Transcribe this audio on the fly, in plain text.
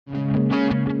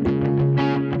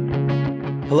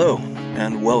Hello,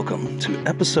 and welcome to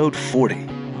episode 40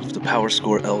 of the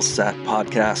PowerScore LSAT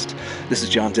podcast. This is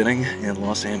Jon Denning in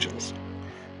Los Angeles.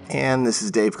 And this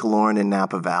is Dave Kaloran in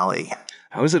Napa Valley.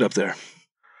 How is it up there?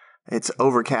 It's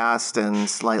overcast and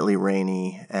slightly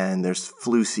rainy, and there's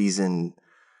flu season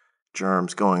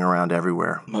germs going around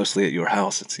everywhere. Mostly at your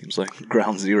house, it seems like.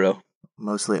 Ground zero.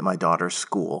 Mostly at my daughter's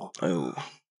school. Oh.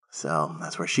 So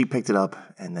that's where she picked it up,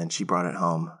 and then she brought it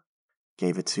home,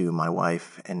 gave it to my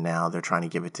wife, and now they're trying to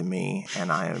give it to me,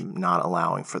 and I am not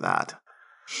allowing for that.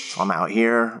 So I'm out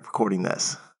here recording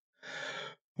this.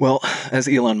 Well, as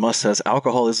Elon Musk says,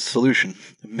 alcohol is a solution.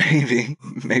 Maybe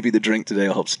the drink today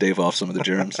will help stave off some of the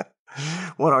germs.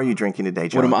 What are you drinking today,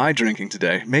 Jon? What am I drinking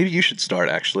today? Maybe you should start,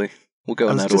 actually. We'll go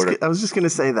in that order. I was just going to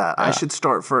say that. I should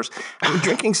start first. I'm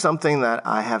drinking something that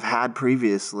I have had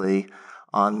previously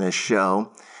on this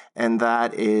show, and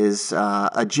that is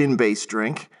a gin-based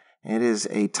drink. It is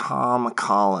a Tom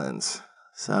Collins.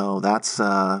 So that's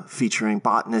featuring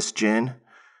Botanist Gin,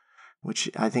 which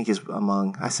I think is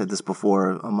I said this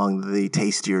before, among the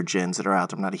tastier gins that are out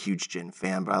there. I'm not a huge gin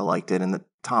fan, but I liked it. And the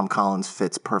Tom Collins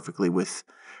fits perfectly with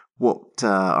what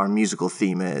our musical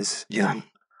theme is. Yeah.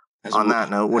 On that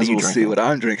note, what are you drinking? See what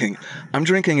I'm drinking. I'm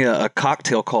drinking a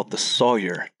cocktail called the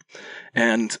Sawyer.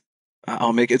 And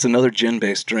it's another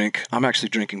gin-based drink. I'm actually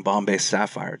drinking Bombay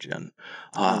Sapphire gin.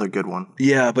 Another good one.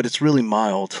 Yeah, but it's really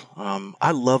mild.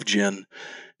 I love gin.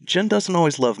 Gin doesn't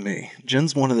always love me.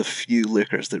 Gin's one of the few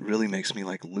liquors that really makes me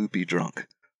like loopy drunk.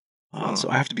 So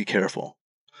I have to be careful.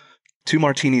 2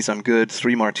 martinis, I'm good.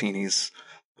 3 martinis,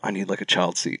 I need like a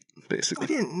child seat, basically. I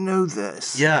didn't know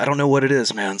this. Yeah, I don't know what it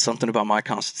is, man. Something about my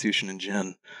constitution and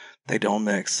gin. They don't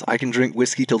mix. I can drink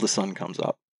whiskey till the sun comes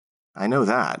up. I know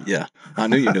that. Yeah, I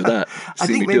knew you knew that. I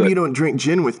think maybe you don't drink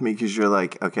gin with me because you're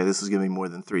like, okay, this is going to be more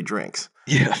than 3 drinks.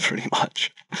 Yeah, pretty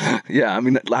much. Yeah, I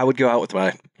mean, I would go out with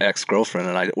my ex-girlfriend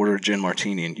and I'd order a gin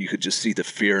martini and you could just see the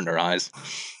fear in her eyes.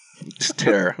 Just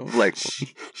terror. Like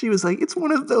she was like, it's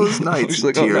one of those nights.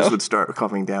 Like, tears would start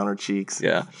coming down her cheeks.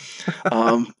 Yeah.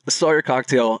 The Sawyer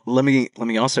cocktail, let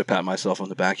me also pat myself on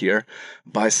the back here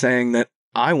by saying that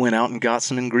I went out and got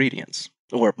some ingredients.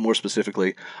 Or more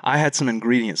specifically, I had some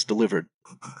ingredients delivered.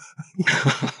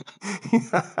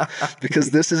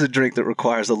 Because this is a drink that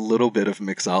requires a little bit of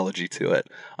mixology to it.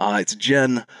 It's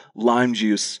gin, lime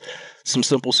juice, some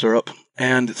simple syrup,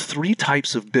 and 3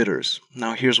 types of bitters.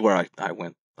 Now, here's where I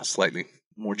went a slightly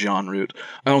more Jon route.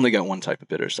 I only got 1 type of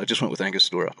bitters. I just went with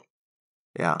Angostura.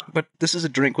 Yeah. But this is a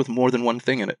drink with more than one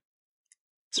thing in it.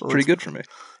 It's pretty good for me.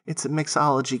 It's a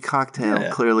mixology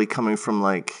cocktail, clearly coming from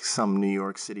like some New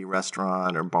York City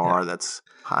restaurant or bar that's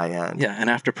high end. Yeah, and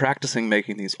after practicing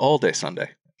making these all day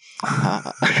Sunday,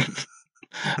 I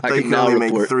can now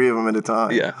make 3 of them at a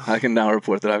time. Yeah, I can now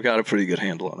report that I've got a pretty good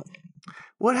handle on it.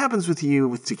 What happens with you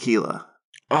with tequila?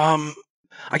 I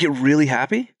get really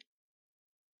happy.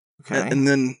 Okay. And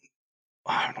then,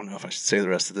 I don't know if I should say the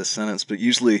rest of this sentence, but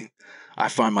usually I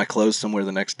find my clothes somewhere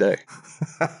the next day.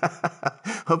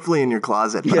 Hopefully in your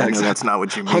closet, but I know that's not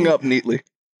what you mean. Hung up neatly.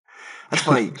 That's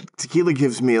funny. Tequila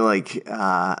gives me like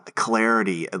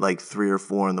clarity at like 3 or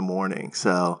 4 in the morning.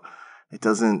 So it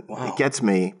doesn't, It gets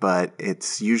me, but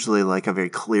it's usually like a very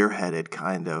clear-headed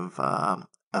kind of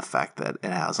effect that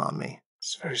it has on me.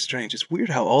 It's very strange. It's weird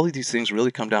how all of these things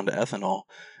really come down to ethanol,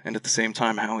 and at the same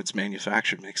time how it's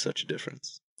manufactured makes such a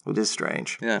difference. It is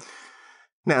strange. Yeah.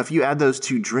 Now, if you add those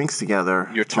 2 drinks together...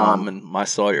 Your Tom and my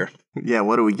Sawyer. Yeah,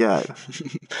 what do we get?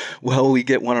 Well, we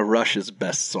get one of Rush's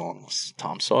best songs,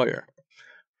 Tom Sawyer.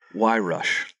 Why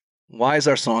Rush? Why is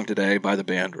our song today by the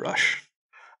band Rush?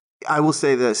 I will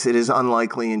say this. It is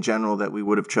unlikely in general that we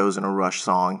would have chosen a Rush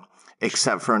song,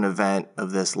 except for an event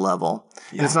of this level.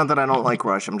 Yeah. And it's not that I don't like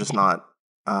Rush. I'm just not...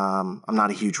 I'm not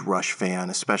a huge Rush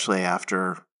fan, especially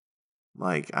after,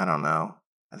 like, I don't know.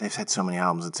 They've had so many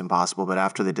albums, it's impossible. But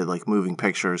after they did, like, Moving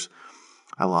Pictures,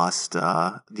 I lost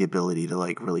the ability to,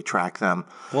 like, really track them.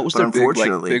 What was their big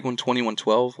one,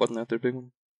 2112? Wasn't that their big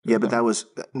one? Yeah, but that was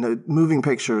Moving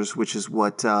Pictures, which is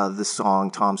what the song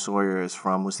Tom Sawyer is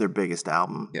from, was their biggest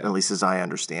album, at least as I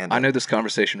understand it. I know this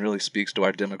conversation really speaks to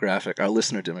our demographic, our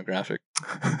listener demographic.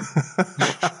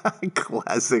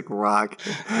 Classic rock,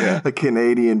 a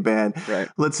Canadian band. Right.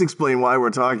 Let's explain why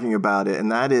we're talking about it,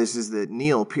 and that is that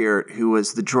Neil Peart, who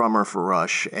was the drummer for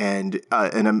Rush and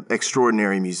an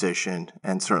extraordinary musician,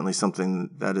 and certainly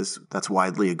something that's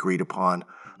widely agreed upon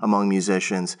among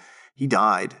musicians, he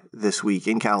died this week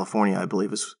in California, I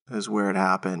believe is where it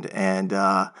happened. And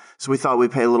so we thought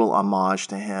we'd pay a little homage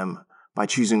to him by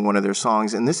choosing one of their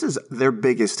songs. And this is their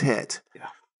biggest hit. Yeah.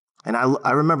 And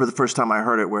I remember the first time I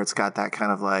heard it where it's got that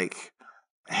kind of like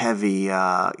heavy,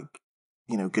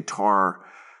 guitar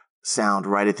sound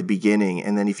right at the beginning.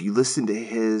 And then if you listen to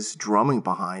his drumming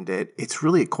behind it, it's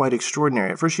really quite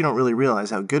extraordinary. At first, you don't really realize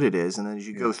how good it is. And then as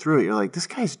you go through it, you're like, this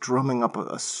guy's drumming up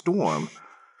a storm.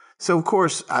 So, of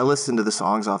course, I listened to the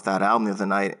songs off that album the other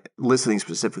night, listening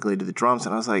specifically to the drums,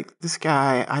 and I was like, this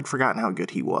guy, I'd forgotten how good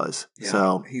he was. Yeah,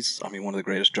 so he's, one of the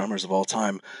greatest drummers of all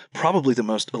time. Probably the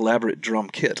most elaborate drum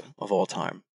kit of all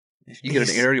time. If you get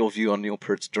an aerial view on Neil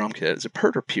Peart's drum kit, is it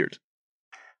Peart or Peart?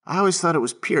 I always thought it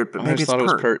was Peart, but maybe it's Peart. I always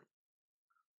thought it was Peart.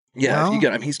 Yeah, if you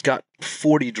get him, he's got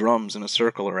 40 drums in a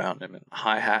circle around him and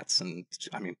hi-hats and,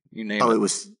 you name it. Oh, it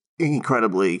was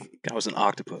incredibly... That was an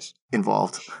octopus.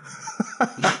 Involved.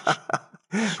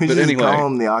 We should anyway, call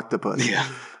him the octopus. Yeah.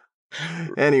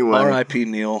 Anyway. R.I.P.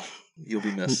 Neil. You'll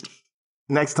be missed.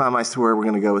 Next time, I swear we're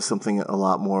going to go with something a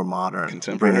lot more modern.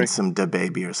 Contemporary. Bring in some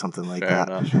DaBaby or something like Fair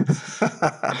that.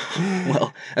 Enough.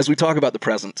 Well, as we talk about the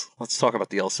present, let's talk about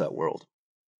the LSAT world.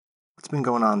 What's been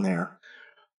going on there?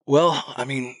 Well,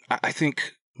 I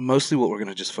think mostly what we're going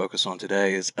to just focus on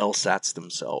today is LSATs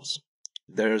themselves.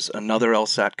 There's another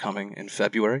LSAT coming in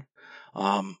February.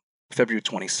 February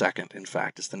 22nd, in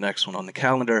fact, is the next one on the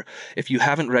calendar. If you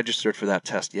haven't registered for that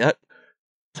test yet,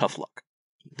 tough luck.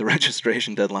 The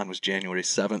registration deadline was January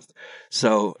 7th.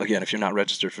 So, again, if you're not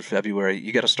registered for February,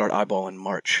 you got to start eyeballing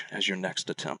March as your next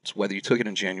attempt, whether you took it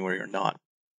in January or not.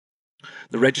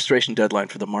 The registration deadline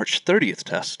for the March 30th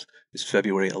test is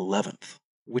February 11th,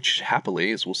 which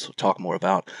happily, as we'll talk more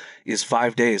about, is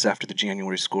 5 days after the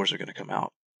January scores are going to come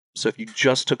out. So if you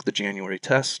just took the January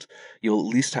test, you'll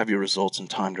at least have your results in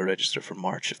time to register for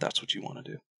March if that's what you want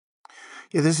to do.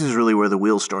 Yeah, this is really where the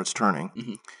wheel starts turning.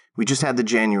 Mm-hmm. We just had the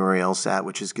January LSAT,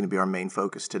 which is going to be our main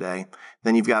focus today.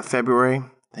 Then you've got February,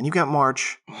 then you've got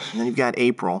March, and then you've got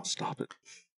April. Stop it.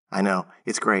 I know.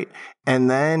 It's great. And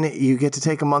then you get to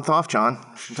take a month off, John.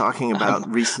 I'm talking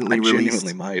about recently released.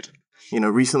 Genuinely might.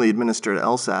 Recently administered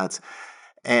LSATs.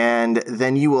 And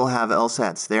then you will have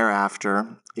LSATs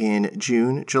thereafter in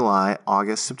June, July,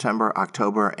 August, September,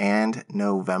 October, and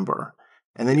November.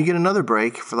 And then you get another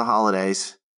break for the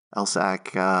holidays.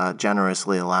 LSAC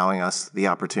generously allowing us the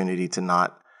opportunity to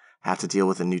not have to deal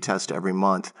with a new test every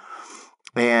month.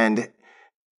 And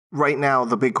right now,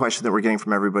 the big question that we're getting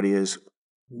from everybody is,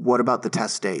 what about the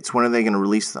test dates? When are they going to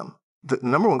release them? The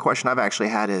number one question I've actually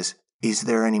had is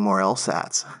there any more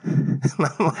LSATs? And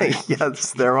I'm like,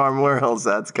 yes, there are more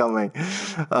LSATs coming.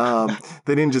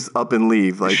 They didn't just up and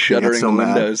leave. Like, shuttering so the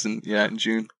windows in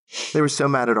June. They were so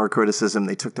mad at our criticism,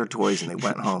 they took their toys and they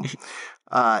went home.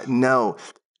 No,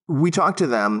 we talked to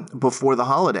them before the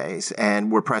holidays, and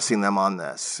we're pressing them on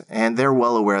this. And they're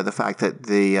well aware of the fact that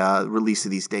the release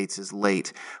of these dates is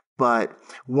late. But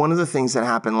one of the things that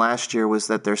happened last year was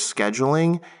that their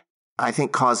scheduling, I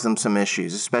think, caused them some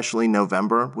issues, especially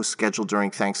November was scheduled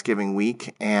during Thanksgiving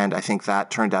week, and I think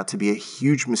that turned out to be a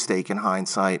huge mistake in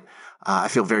hindsight. I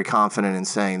feel very confident in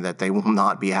saying that they will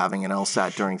not be having an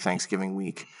LSAT during Thanksgiving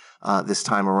week this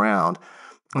time around.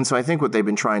 And so I think what they've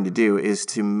been trying to do is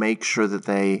to make sure that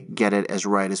they get it as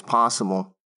right as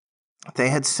possible. They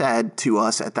had said to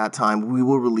us at that time, we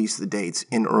will release the dates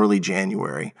in early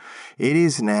January. It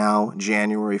is now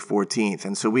January 14th,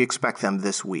 and so we expect them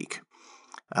this week.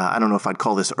 I don't know if I'd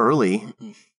call this early.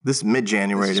 This is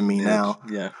mid-January to me now.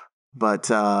 Yeah.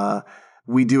 But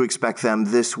we do expect them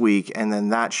this week, and then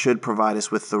that should provide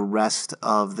us with the rest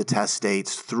of the test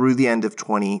dates through the end of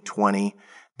 2020.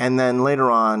 And then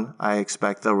later on, I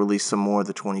expect they'll release some more of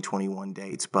the 2021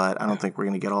 dates, but I don't think we're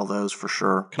going to get all those for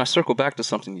sure. Can I circle back to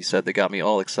something you said that got me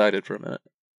all excited for a minute?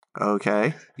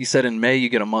 Okay. You said in May you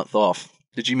get a month off.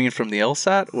 Did you mean from the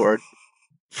LSAT or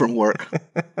from work?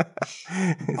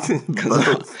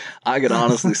 Because I could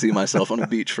honestly see myself on a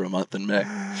beach for a month in May.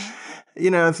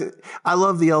 I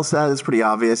love the LSAT. It's pretty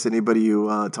obvious. Anybody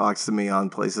who talks to me on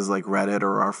places like Reddit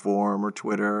or our forum or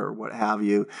Twitter or what have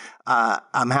you,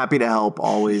 I'm happy to help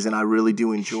always, and I really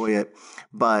do enjoy it.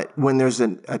 But when there's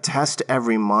a test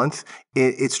every month,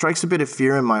 it strikes a bit of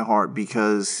fear in my heart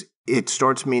because it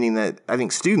starts meaning that I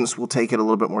think students will take it a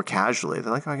little bit more casually.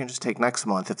 They're like, I can just take next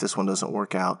month if this one doesn't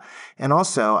work out. And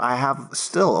also, I have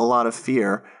still a lot of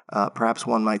fear, perhaps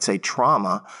one might say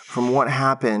trauma, from what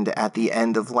happened at the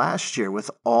end of last year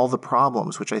with all the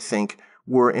problems, which I think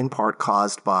were in part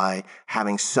caused by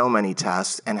having so many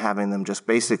tests and having them just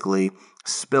basically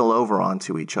spill over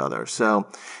onto each other. So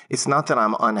it's not that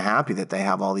I'm unhappy that they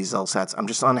have all these LSATs. I'm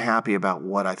just unhappy about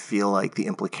what I feel like the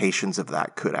implications of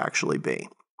that could actually be.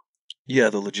 Yeah,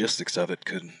 the logistics of it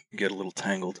could get a little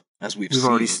tangled, as we've seen.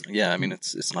 Already, yeah,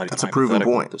 it's not even that's a proven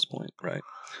point at this point, right?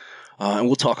 And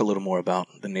we'll talk a little more about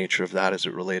the nature of that as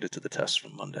it related to the test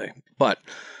from Monday. But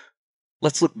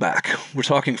Let's look back. We're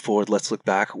talking forward. Let's look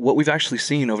back. What we've actually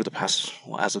seen over the past,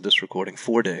 well, as of this recording,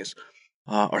 4 days,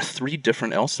 are 3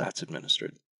 different LSATs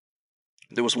administered.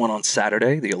 There was one on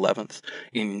Saturday, the 11th,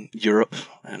 in Europe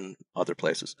and other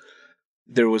places.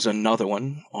 There was another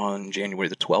one on January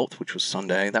the 12th, which was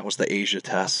Sunday. That was the Asia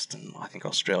test, and I think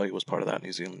Australia was part of that,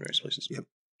 New Zealand, various places. Yep.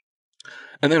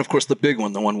 And then, of course, the big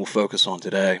one, the one we'll focus on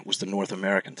today, was the North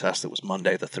American test that was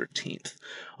Monday the 13th.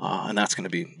 And that's going to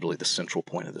be really the central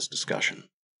point of this discussion.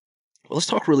 Well, let's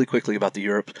talk really quickly about the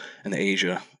Europe and the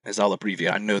Asia, as I'll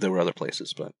abbreviate. I know there were other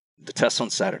places, but the tests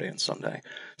on Saturday and Sunday.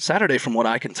 Saturday, from what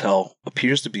I can tell,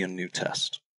 appears to be a new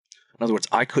test. In other words,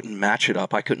 I couldn't match it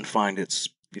up. I couldn't find its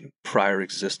prior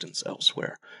existence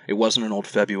elsewhere. It wasn't an old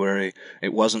February.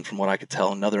 It wasn't, from what I could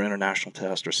tell, another international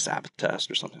test or Sabbath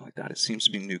test or something like that. It seems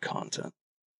to be new content,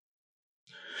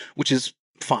 which is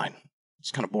fine.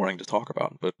 It's kind of boring to talk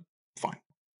about, but fine.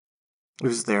 It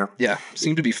was there. Yeah,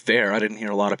 seemed to be fair. I didn't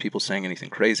hear a lot of people saying anything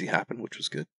crazy happened, which was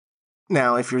good.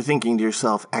 Now, if you're thinking to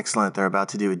yourself, excellent, they're about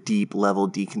to do a deep level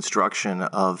deconstruction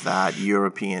of that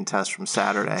European test from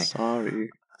Saturday. Sorry.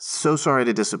 So sorry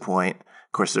to disappoint.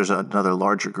 Of course, there's another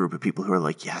larger group of people who are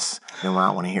like, yes, they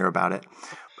might want to hear about it.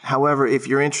 However, if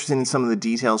you're interested in some of the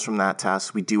details from that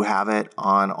test, we do have it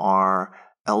on our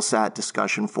LSAT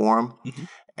discussion forum. Mm-hmm.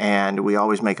 And we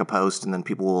always make a post, and then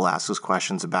people will ask us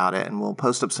questions about it. And we'll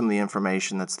post up some of the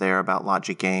information that's there about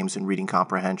logic games and reading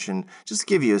comprehension, just to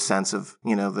give you a sense of,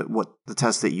 that what the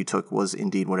test that you took was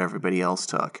indeed what everybody else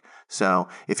took. So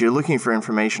if you're looking for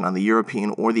information on the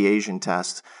European or the Asian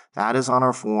test, that is on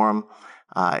our forum.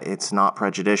 It's not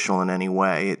prejudicial in any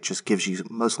way. It just gives you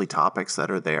mostly topics that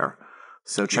are there.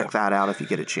 So check that out if you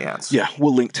get a chance. Yeah,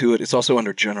 we'll link to it. It's also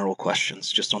under general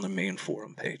questions, just on the main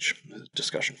forum page, the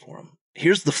discussion forum.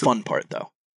 Here's the fun part,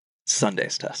 though.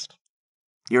 Sunday's test.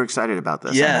 You're excited about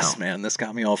this. Yes, man. This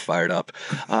got me all fired up.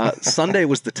 Sunday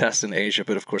was the test in Asia,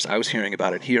 but of course I was hearing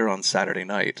about it here on Saturday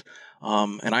night.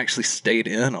 And I actually stayed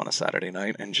in on a Saturday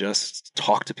night and just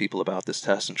talked to people about this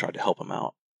test and tried to help them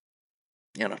out.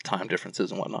 Time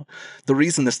differences and whatnot. The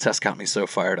reason this test got me so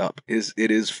fired up is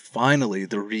it is finally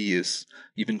the reuse.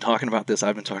 You've been talking about this.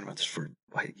 I've been talking about this for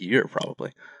a year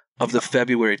probably. Of the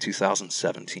February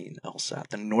 2017 LSAT.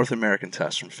 The North American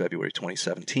test from February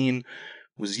 2017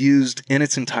 was used in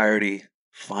its entirety,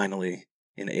 finally,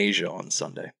 in Asia on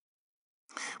Sunday.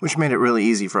 Which made it really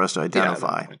easy for us to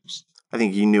identify. Yeah, I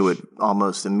think you knew it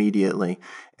almost immediately.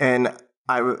 And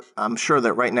I'm sure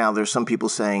that right now there's some people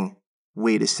saying,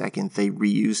 wait a second, they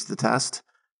reused the test?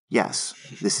 Yes,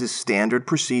 this is standard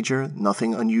procedure.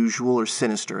 Nothing unusual or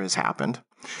sinister has happened.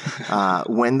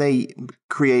 When they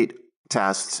create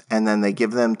tests and then they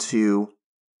give them to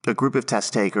a group of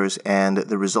test takers and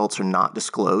the results are not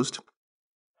disclosed,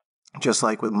 just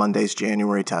like with Monday's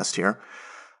January test here,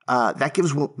 that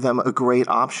gives them a great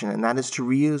option, and that is to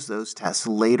reuse those tests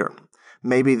later.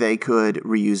 Maybe they could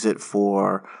reuse it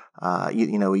for a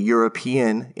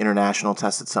European international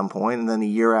test at some point, and then a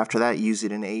year after that use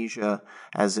it in Asia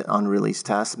as an unreleased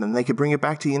test, and then they could bring it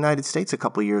back to the United States a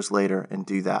couple years later and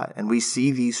do that. And we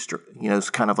see these,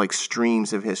 kind of like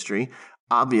streams of history.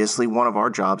 Obviously, one of our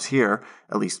jobs here,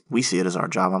 at least we see it as our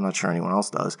job, I'm not sure anyone else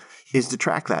does, is to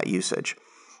track that usage.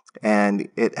 And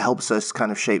it helps us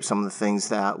kind of shape some of the things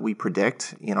that we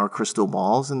predict in our crystal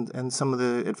balls and some of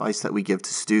the advice that we give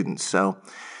to students. So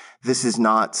this is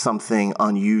not something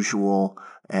unusual.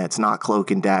 It's not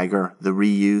cloak and dagger. The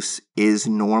reuse is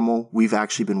normal. We've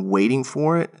actually been waiting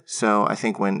for it. So I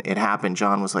think when it happened,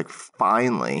 John was like,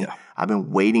 finally, I've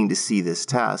been waiting to see this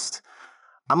test.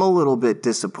 I'm a little bit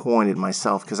disappointed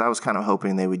myself because I was kind of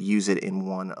hoping they would use it in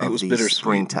one of these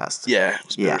spring tests. Yeah, it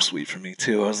was bittersweet for me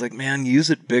too. I was like, man, use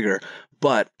it bigger.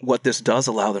 But what this does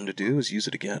allow them to do is use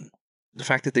it again. The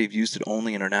fact that they've used it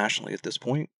only internationally at this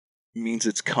point means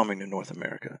it's coming to North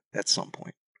America at some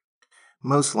point.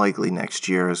 Most likely next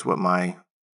year is what my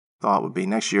thought would be.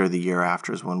 Next year or the year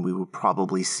after is when we would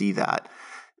probably see that.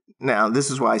 Now,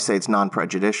 this is why I say it's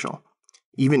non-prejudicial.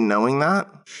 Even knowing that,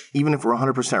 even if we're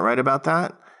 100% right about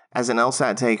that, as an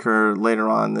LSAT taker later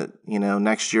on,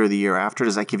 next year or the year after,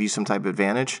 does that give you some type of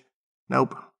advantage?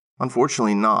 Nope.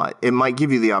 Unfortunately not. It might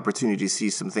give you the opportunity to see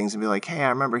some things and be like, hey, I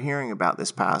remember hearing about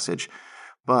this passage.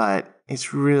 But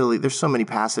it's really, there's so many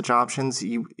passage options,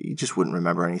 you just wouldn't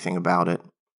remember anything about it.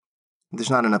 There's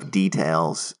not enough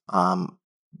details,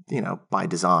 by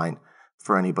design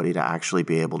for anybody to actually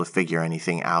be able to figure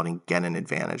anything out and get an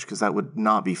advantage, because that would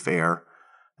not be fair,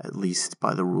 at least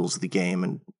by the rules of the game,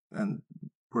 and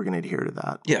we're going to adhere to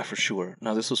that. Yeah, for sure.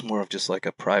 No, this was more of just like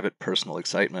a private personal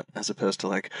excitement as opposed to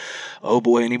like, oh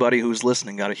boy, anybody who's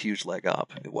listening got a huge leg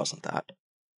up. It wasn't that.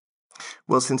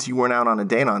 Well, since you weren't out on a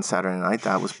date on Saturday night,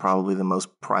 that was probably the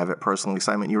most private personal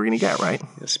excitement you were going to get, right?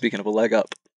 Yeah, speaking of a leg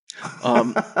up.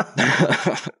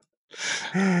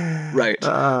 Right.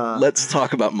 Let's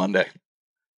talk about Monday.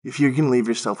 If you can leave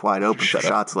yourself wide open Shut for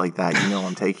up. shots like that, you know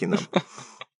I'm taking them.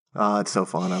 It's so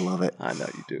fun. I love it. I know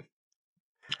you do.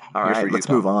 All right, let's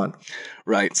move on.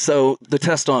 Right. So the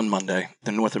test on Monday,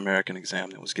 the North American exam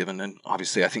that was given, and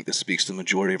obviously I think this speaks to the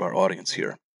majority of our audience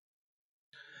here.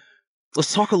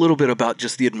 Let's talk a little bit about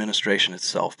just the administration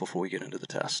itself before we get into the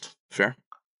test. Fair?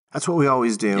 That's what we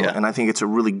always do, Yeah. and I think it's a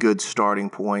really good starting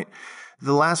point.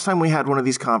 The last time we had one of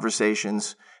these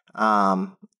conversations,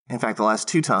 in fact, the last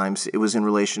two times, it was in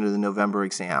relation to the November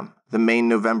exam. The main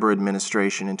November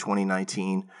administration in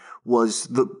 2019 was,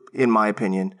 in my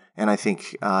opinion, and I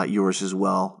think yours as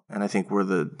well, and I think we're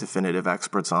the definitive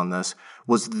experts on this,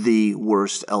 was the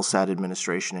worst LSAT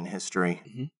administration in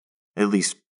history, at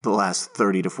least the last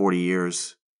 30 to 40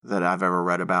 years that I've ever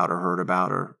read about or heard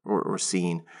about or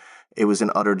seen. It was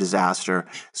an utter disaster,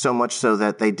 so much so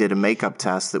that they did a makeup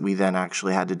test that we then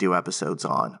actually had to do episodes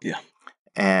on. Yeah.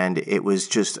 And it was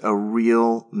just a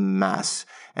real mess.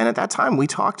 And at that time, we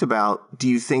talked about, do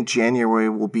you think January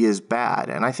will be as bad?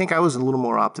 And I think I was a little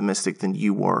more optimistic than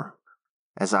you were,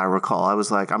 as I recall. I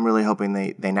was like, I'm really hoping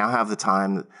they now have the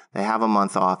time. They have a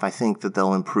month off. I think that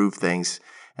they'll improve things.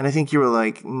 And I think you were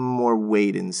like, more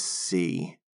wait and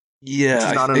see. Yeah. Which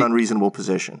is not an unreasonable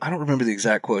position. I don't remember the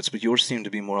exact quotes, but yours seemed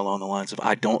to be more along the lines of,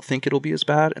 I don't think it'll be as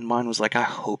bad. And mine was like, I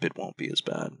hope it won't be as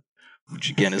bad. Which,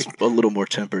 again, is a little more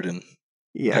tempered in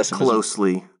pessimism.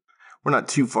 Closely. We're not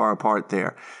too far apart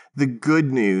there. The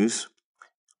good news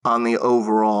on the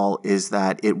overall is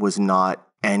that it was not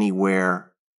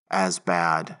anywhere as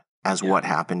bad as what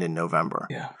happened in November.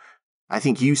 Yeah. I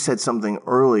think you said something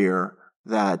earlier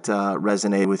that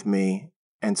resonated with me,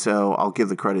 and so I'll give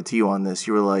the credit to you on this.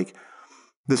 You were like,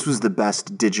 this was the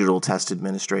best digital test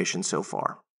administration so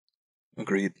far.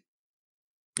 Agreed.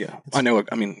 Yeah. I know.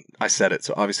 I mean, I said it,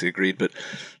 so obviously agreed, but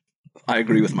I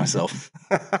agree with myself.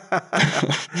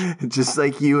 Just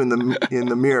like you in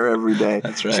the mirror every day.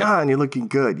 That's right. Jon, you're looking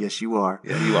good. Yes, you are.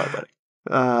 Yeah, you are, buddy.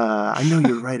 I know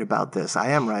you're right about this. I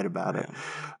am right about it.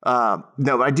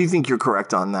 No, but I do think you're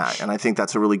correct on that. And I think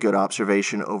that's a really good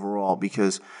observation overall,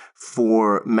 because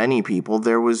for many people,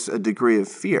 there was a degree of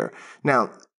fear.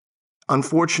 Now,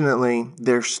 unfortunately,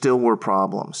 there still were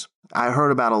problems. I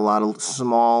heard about a lot of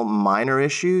small, minor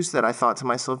issues that I thought to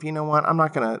myself, you know what, I'm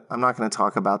not gonna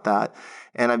talk about that.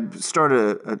 And I've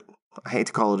started I hate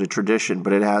to call it a tradition,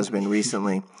 but it has been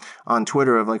recently on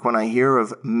Twitter of like when I hear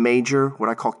of major, what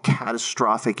I call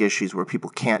catastrophic issues where people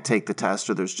can't take the test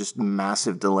or there's just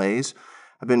massive delays.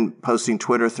 I've been posting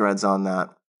Twitter threads on that.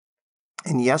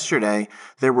 And yesterday,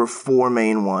 there were four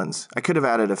main ones. I could have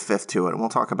added a fifth to it, and we'll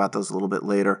talk about those a little bit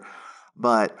later.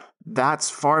 But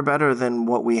that's far better than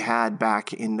what we had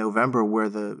back in November, where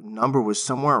the number was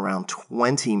somewhere around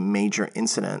 20 major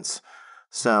incidents.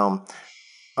 So,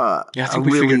 I think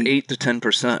we figured 8 to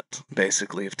 10%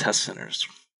 basically of test centers.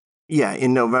 Yeah,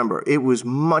 in November. It was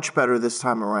much better this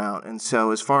time around. And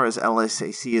so as far as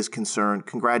LSAC is concerned,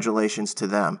 congratulations to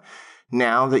them.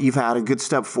 Now that you've had a good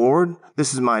step forward,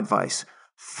 this is my advice.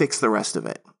 Fix the rest of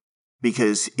it.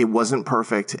 Because it wasn't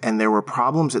perfect, and there were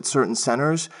problems at certain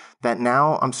centers that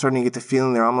now I'm starting to get the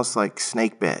feeling they're almost like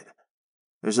snake bit.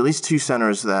 There's at least two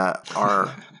centers that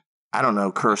are, I don't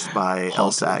know, cursed by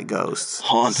LSAT ghosts.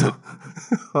 Haunted.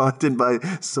 Haunted by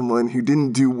someone who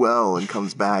didn't do well and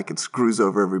comes back and screws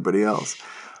over everybody else.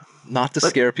 Not to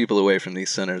scare people away from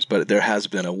these centers, but there has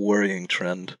been a worrying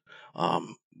trend. I'll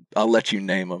let you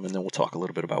name them, and then we'll talk a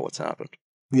little bit about what's happened.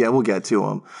 Yeah, we'll get to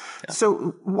them. Yeah.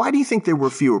 So why do you think there were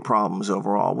fewer problems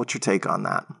overall? What's your take on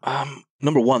that?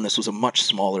 Number one, this was a much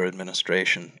smaller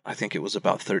administration. I think it was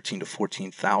about 13 to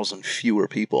 14,000 fewer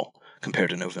people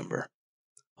compared to November.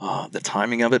 The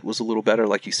timing of it was a little better.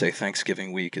 Like you say,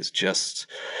 Thanksgiving week is just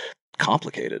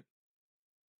complicated.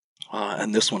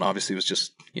 And this one obviously was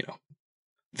just,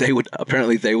 they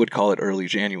would call it early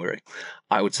January.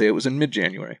 I would say it was in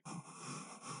mid-January.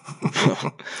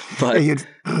 But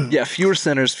yeah, fewer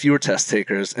centers, fewer test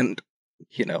takers, and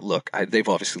they've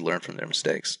obviously learned from their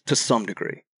mistakes to some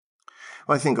degree.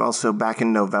 Well, I think also back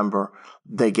in November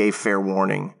they gave fair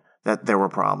warning that there were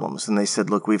problems, and they said,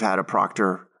 "Look, we've had a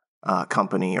Proctor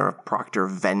company or a Proctor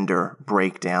vendor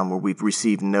breakdown where we've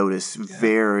received notice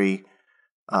very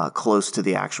close to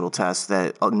the actual test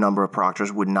that a number of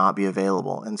proctors would not be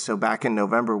available." And so back in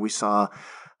November we saw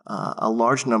a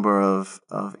large number of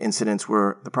incidents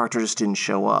where the proctor just didn't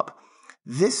show up.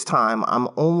 This time, I'm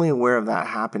only aware of that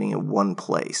happening in one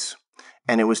place,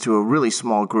 and it was to a really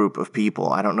small group of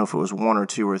people. I don't know if it was one or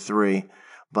two or three,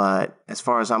 But as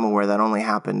far as I'm aware, that only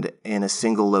happened in a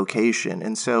single location.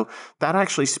 And so that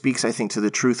actually speaks, I think, to the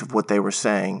truth of what they were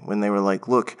saying when they were like,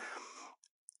 look,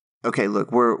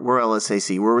 we're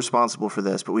LSAC, we're responsible for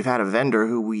this, but we've had a vendor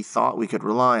who we thought we could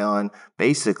rely on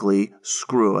basically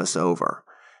screw us over.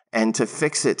 And to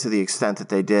fix it to the extent that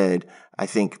they did, I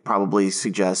think probably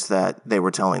suggests that they were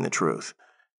telling the truth.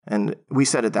 And we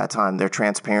said at that time their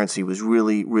transparency was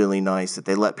really, really nice, that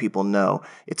they let people know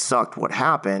it sucked what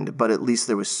happened, but at least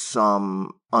there was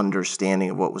some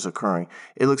understanding of what was occurring.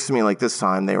 It looks to me like this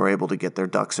time they were able to get their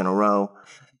ducks in a row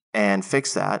and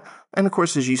fix that. And of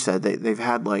course, as you said, they've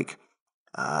had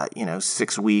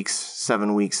 6 weeks,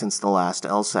 7 weeks since the last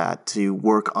LSAT to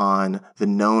work on the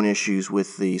known issues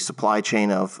with the supply chain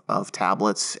of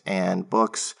tablets and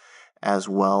books, as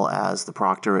well as the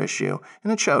proctor issue.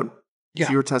 And it showed. Yeah.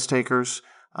 Fewer test takers,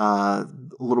 a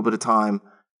little bit of time.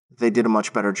 They did a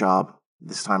much better job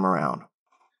this time around.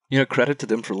 Credit to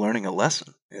them for learning a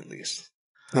lesson, at least.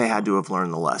 They had to have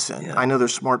learned the lesson. Yeah. I know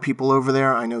there's smart people over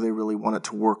there. I know they really want it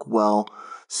to work well.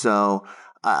 So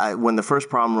when the first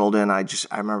problem rolled in, I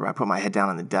remember I put my head down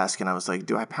on the desk and I was like,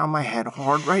 do I pound my head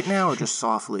hard right now or just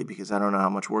softly? Because I don't know how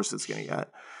much worse it's going to get.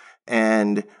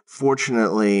 And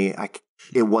fortunately,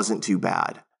 it wasn't too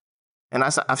bad. And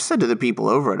I've said to the people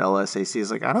over at LSAC,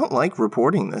 it's like, I don't like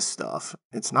reporting this stuff.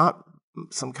 It's not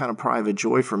some kind of private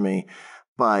joy for me,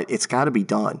 but it's got to be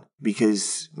done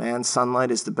because, man, sunlight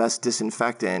is the best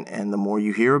disinfectant. And the more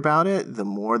you hear about it, the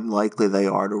more likely they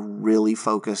are to really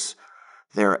focus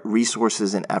their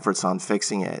resources and efforts on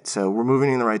fixing it. So we're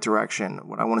moving in the right direction.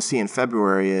 What I want to see in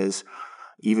February is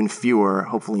even fewer,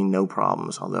 hopefully no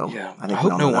problems. Although I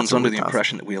hope no one's under the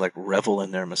impression that we revel in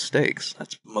their mistakes.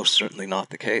 That's most certainly not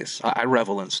the case. I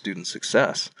revel in student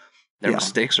success. Their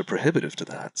mistakes are prohibitive to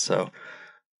that. So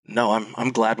no, I'm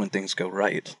glad when things go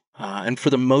right. And for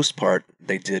the most part,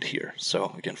 they did here.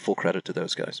 So again, full credit to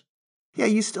those guys. Yeah,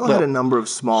 you still had a number of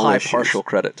small high issues. Partial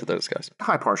credit to those guys.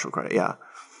 High partial credit, yeah.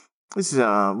 This is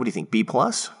what do you think? B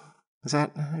plus? Is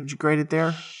that, did you grade it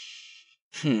there?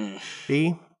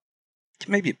 B?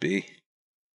 Maybe a B.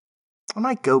 I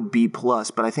might go B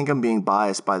plus, but I think I'm being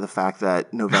biased by the fact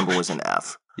that November was an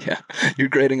F. Yeah, you're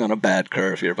grading on a bad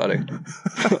curve here, buddy.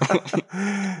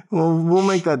 Well, we'll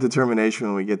make that determination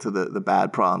when we get to the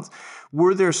bad problems.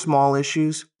 Were there small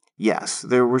issues? Yes,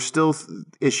 there were still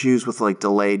issues with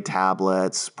delayed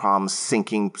tablets, problems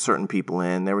syncing certain people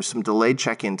in. There were some delayed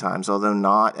check-in times, although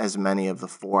not as many of the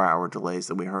 4-hour delays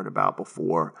that we heard about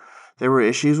before. There were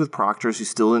issues with proctors who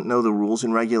still didn't know the rules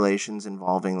and regulations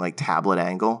involving tablet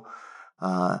angle.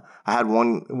 I had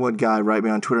one guy write me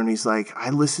on Twitter and he's like,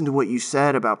 I listened to what you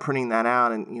said about printing that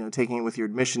out and taking it with your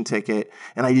admission ticket,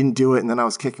 and I didn't do it, and then I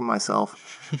was kicking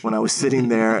myself when I was sitting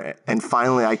there, and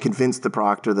finally I convinced the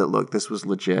proctor that, look, this was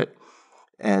legit,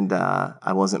 and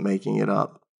I wasn't making it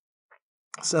up.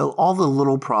 So all the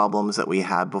little problems that we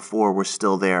had before were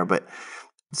still there, but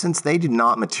since they did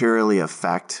not materially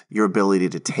affect your ability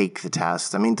to take the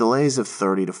test, delays of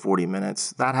 30 to 40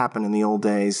 minutes, that happened in the old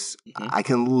days. Mm-hmm. I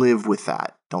can live with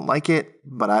that. Don't like it,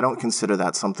 but I don't consider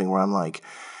that something where I'm like,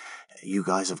 you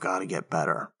guys have got to get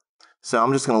better. So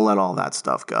I'm just going to let all that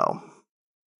stuff go.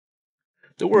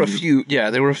 There were a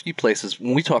few places.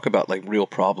 When we talk about real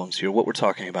problems here, what we're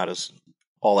talking about is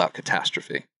all-out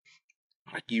catastrophe.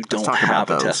 You don't have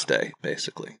a test day,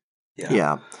 basically.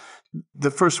 Yeah.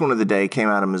 The first one of the day came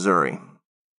out of Missouri.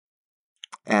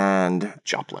 And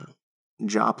Joplin,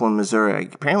 Missouri.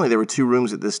 Apparently there were 2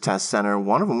 rooms at this test center.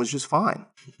 One of them was just fine.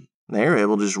 They were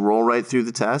able to just roll right through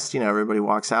the test. Everybody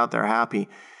walks out, they're happy.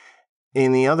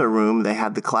 In the other room, they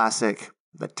had the classic,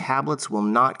 the tablets will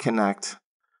not connect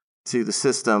to the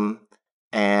system.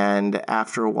 And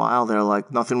after a while, they're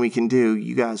like, nothing we can do.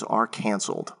 You guys are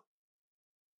canceled.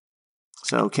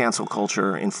 So cancel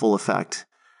culture in full effect.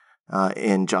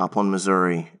 In Joplin,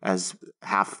 Missouri, as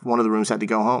one of the rooms had to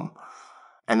go home.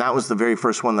 And that was the very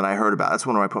first one that I heard about. That's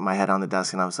when I put my head on the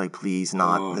desk and I was like, please,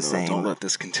 not same. Don't let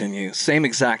this continue. Same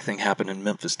exact thing happened in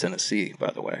Memphis, Tennessee,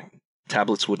 by the way.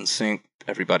 Tablets wouldn't sync.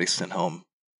 Everybody sent home.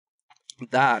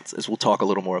 That, as we'll talk a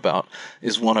little more about,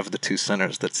 is one of the 2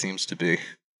 centers that seems to be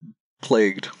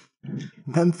plagued.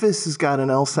 Memphis has got an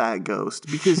LSAT ghost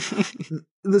because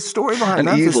the story behind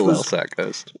Memphis evil was LSAT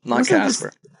ghost, not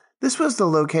Casper. This was the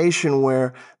location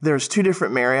where there's 2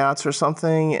 different Marriotts or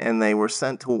something, and they were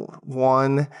sent to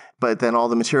one, but then all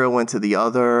the material went to the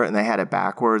other, and they had it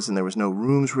backwards, and there was no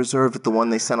rooms reserved at the one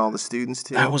they sent all the students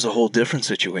to. That was a whole different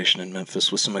situation in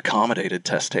Memphis with some accommodated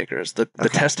test takers. The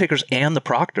test takers and the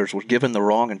proctors were given the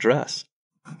wrong address.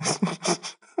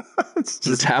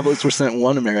 The tablets were sent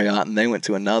one to Marriott, and they went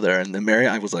to another, and the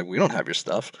Marriott was like, we don't have your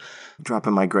stuff.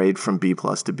 Dropping my grade from B+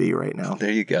 to B right now.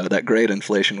 There you go. That grade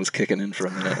inflation was kicking in for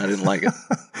a minute. I didn't like it.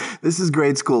 This is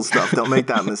grade school stuff. Don't make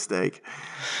that mistake.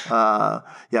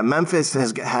 Memphis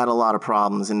has had a lot of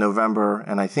problems in November,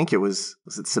 and I think was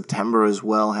it September as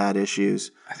well, had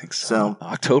issues. I think so.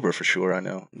 October for sure, I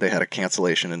know. They had a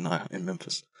cancellation in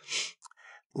Memphis.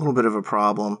 A little bit of a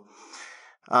problem.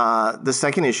 The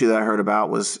second issue that I heard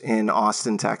about was in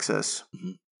Austin, Texas,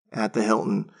 at the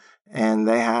Hilton. And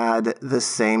they had the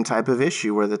same type of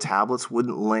issue where the tablets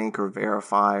wouldn't link or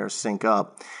verify or sync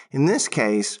up. In this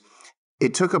case,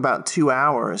 it took about 2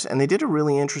 hours, and they did a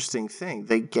really interesting thing.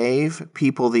 They gave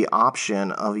people the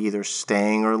option of either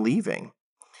staying or leaving.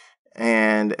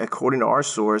 And according to our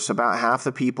source, about half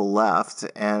the people left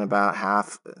and about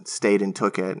half stayed and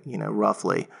took it,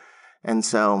 roughly. And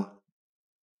so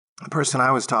the person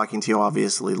I was talking to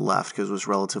obviously left because it was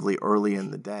relatively early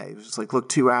in the day. It was just like, look,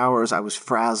 2 hours, I was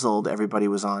frazzled, everybody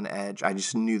was on edge. I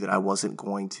just knew that I wasn't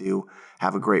going to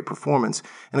have a great performance.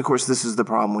 And of course, this is the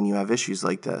problem when you have issues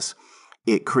like this.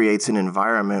 It creates an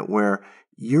environment where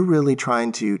you're really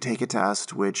trying to take a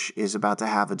test which is about to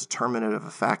have a determinative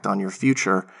effect on your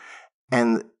future.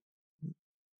 And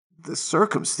the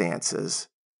circumstances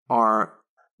are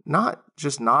not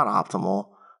just not optimal,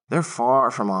 they're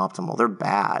far from optimal. They're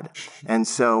bad. And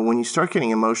so when you start getting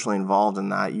emotionally involved in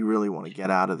that, you really want to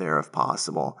get out of there if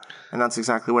possible. And that's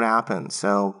exactly what happened.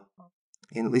 So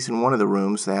at least in one of the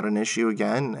rooms, they had an issue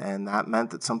again, and that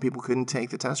meant that some people couldn't take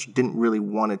the test or didn't really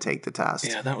want to take the test.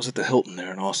 Yeah, that was at the Hilton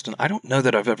there in Austin. I don't know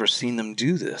that I've ever seen them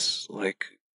do this, like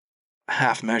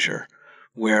half measure,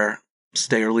 where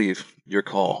stay or leave, your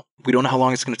call. We don't know how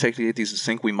long it's going to take to get these to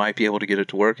sync. We might be able to get it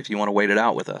to work if you want to wait it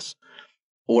out with us.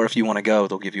 Or if you want to go,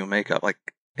 they'll give you a makeup. Like,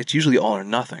 it's usually all or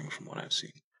nothing from what I've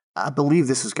seen. I believe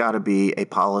this has got to be a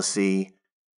policy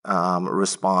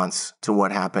response to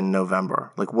what happened in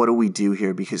November. Like, what do we do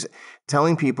here? Because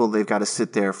telling people they've got to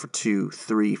sit there for 2,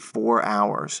 3, 4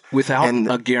 hours. Without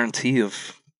a guarantee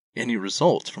of any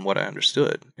results, from what I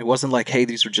understood. It wasn't like, hey,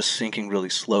 these are just sinking really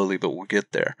slowly, but we'll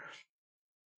get there.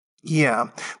 Yeah,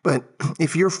 but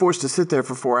if you're forced to sit there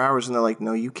for 4 hours and they're like,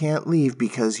 no, you can't leave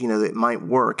because, it might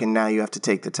work and now you have to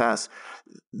take the test,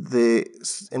 the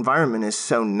environment is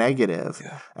so negative.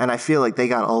 Yeah. And I feel like they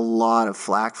got a lot of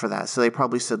flack for that. So they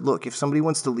probably said, look, if somebody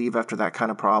wants to leave after that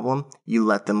kind of problem, you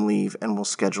let them leave and we'll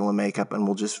schedule a makeup and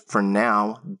we'll just, for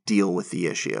now, deal with the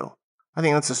issue. I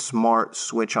think that's a smart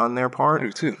switch on their part. I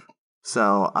do too.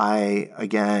 So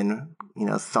again,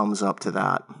 thumbs up to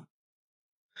that.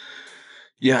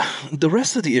 Yeah, the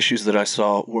rest of the issues that I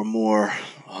saw were more,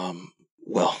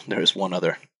 there's one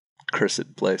other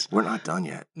cursed place. We're not done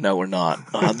yet. No, we're not.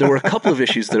 There were a couple of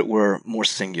issues that were more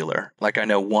singular. Like I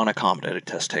know one accommodated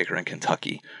test taker in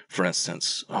Kentucky, for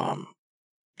instance,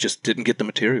 just didn't get the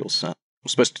materials sent.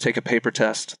 Was supposed to take a paper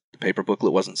test. The paper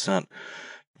booklet wasn't sent.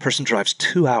 The person drives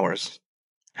 2 hours,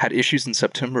 had issues in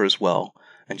September as well,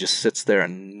 and just sits there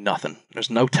and nothing.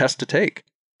 There's no test to take.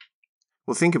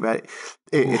 Well, think about it.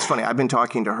 It's funny. I've been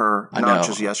talking to her, not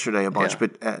just yesterday a bunch,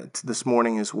 but this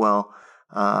morning as well.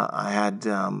 I had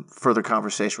further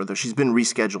conversation with her. She's been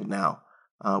rescheduled now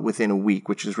within a week,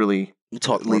 which is really... We'll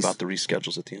talk more about the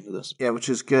reschedules at the end of this. Yeah, which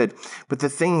is good. But the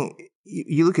thing,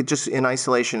 you look at just in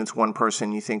isolation, it's one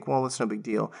person. You think, well, it's no big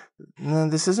deal. No,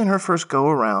 this isn't her first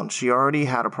go-around. She already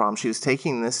had a problem. She was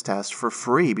taking this test for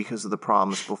free because of the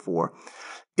problems before.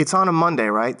 It's on a Monday,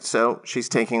 right? So she's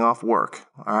taking off work.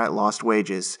 All right, lost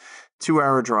wages.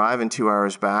 2-hour drive and 2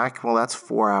 hours back. Well, that's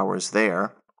 4 hours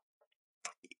there.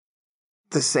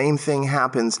 The same thing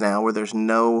happens now where there's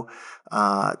no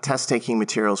test-taking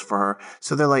materials for her.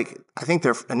 So they're like, I think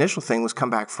their initial thing was come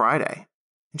back Friday.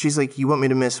 And she's like, you want me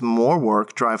to miss more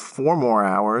work, drive 4 more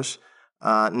hours?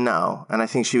 No. And I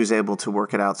think she was able to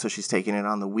work it out, so she's taking it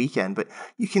on the weekend. But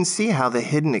you can see how the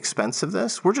hidden expense of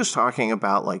this, we're just talking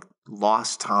about like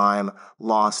lost time,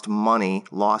 lost money,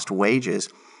 lost wages.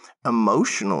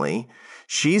 Emotionally,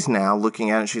 she's now looking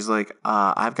at it, she's like,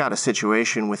 I've got a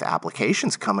situation with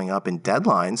applications coming up and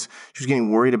deadlines. She was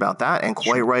getting worried about that, and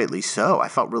quite rightly so. I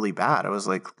felt really bad. I was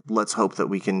like, let's hope that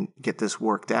we can get this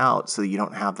worked out so that you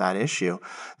don't have that issue.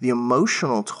 The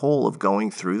emotional toll of going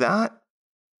through that,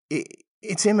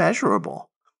 it's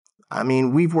immeasurable. I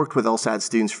mean, we've worked with LSAT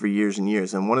students for years and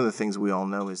years, and one of the things we all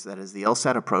know is that as the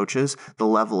LSAT approaches, the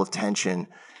level of tension,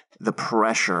 the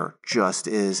pressure just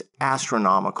is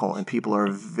astronomical, and people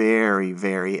are very,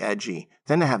 very edgy.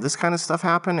 Then to have this kind of stuff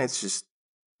happen,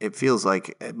 it feels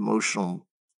like emotional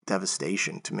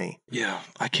devastation to me. Yeah,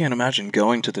 I can't imagine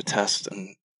going to the test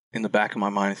and in the back of my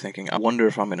mind thinking, I wonder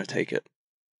if I'm going to take it.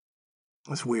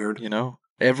 That's weird.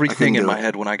 Everything in my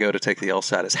head when I go to take the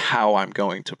LSAT is how I'm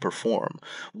going to perform,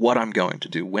 what I'm going to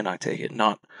do when I take it.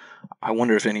 Not, I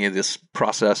wonder if any of this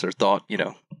process or thought,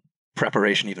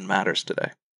 preparation even matters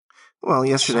today. Well,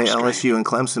 yesterday LSU and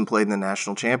Clemson played in the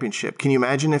national championship. Can you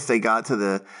imagine if they got to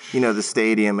the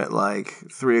stadium at like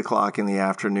 3:00 in the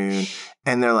afternoon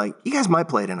and they're like, you guys might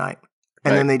play tonight.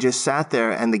 And then they just sat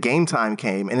there and the game time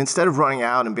came. And instead of running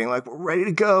out and being like, we're ready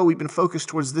to go, we've been focused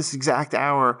towards this exact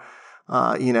hour,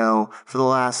 for the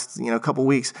last, couple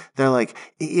weeks, they're like,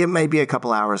 it may be a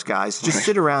couple hours, guys. Just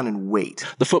sit around and wait.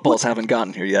 The footballs haven't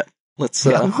gotten here yet. Let's.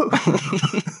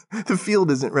 The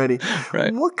field isn't ready.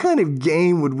 Right. What kind of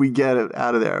game would we get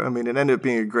out of there? I mean, it ended up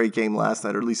being a great game last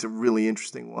night, or at least a really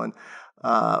interesting one.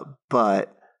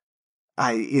 But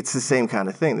it's the same kind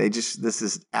of thing. This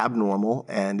is abnormal,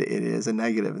 and it is a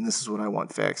negative, and this is what I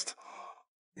want fixed.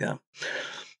 Yeah.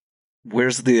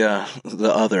 Where's the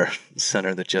other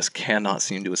center that just cannot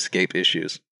seem to escape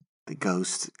issues? The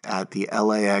ghost at the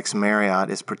LAX Marriott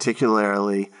is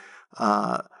particularly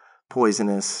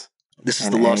poisonous. This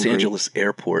is the Los Angeles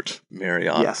Airport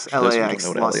Marriott. Yes, LAX,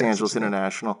 Los Angeles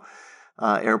International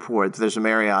Airport. There's a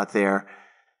Marriott there.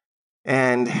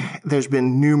 And there's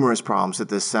been numerous problems at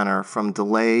this center, from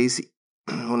delays.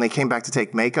 When they came back to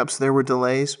take makeups, there were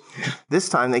delays. This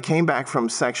time they came back from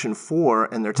Section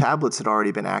 4 and their tablets had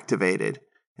already been activated.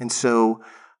 And so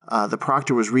the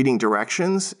proctor was reading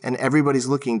directions and everybody's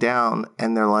looking down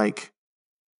and they're like,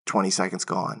 20 seconds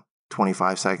gone,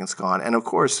 25 seconds gone. And of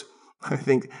course, I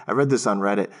think I read this on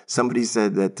Reddit. Somebody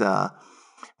said that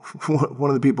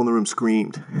one of the people in the room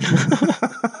screamed.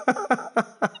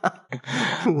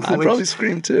 I'd probably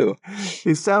scream too.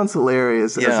 It sounds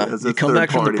hilarious. Yeah, as a you come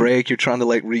back party. from the break, you're trying to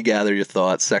regather your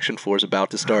thoughts. Section 4 is about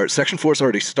to start. Section 4's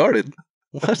already started.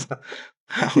 What?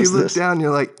 You look down,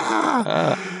 you're like,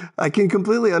 I can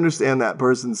completely understand that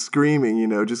person screaming,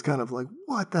 just kind of like,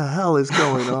 what the hell is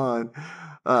going on?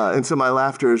 And so my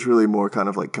laughter is really more kind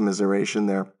of like commiseration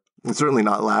there. And certainly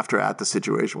not laughter at the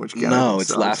situation, which no,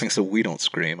 it's laughing so we don't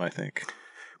scream, I think.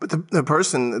 But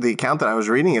the account that I was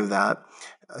reading of that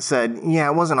said, yeah,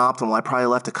 it wasn't optimal. I probably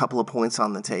left a couple of points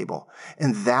on the table.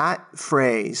 And that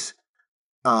phrase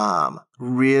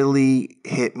really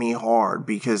hit me hard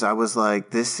because I was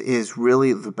like, this is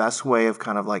really the best way of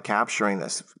kind of like capturing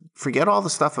this. Forget all the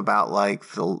stuff about like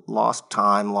the lost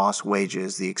time, lost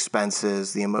wages, the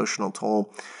expenses, the emotional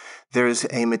toll. There's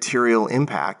a material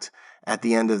impact at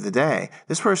the end of the day.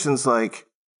 This person's like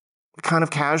kind of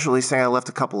casually saying, I left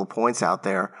a couple of points out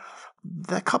there.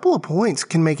 That couple of points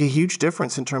can make a huge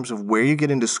difference in terms of where you get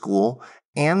into school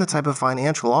and the type of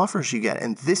financial offers you get.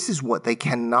 And this is what they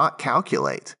cannot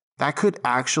calculate. That could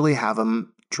actually have a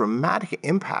dramatic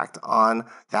impact on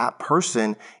that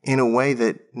person in a way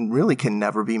that really can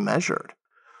never be measured.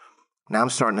 Now I'm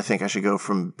starting to think I should go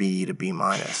from B to B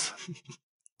minus.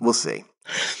 We'll see.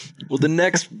 Well, the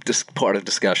next part of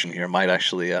discussion here might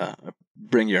actually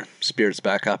bring your spirits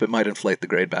back up. It might inflate the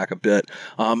grade back a bit.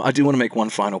 I do want to make one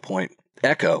final point.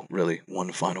 Echo, really,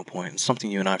 one final point. It's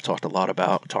something you and I have talked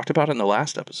about in the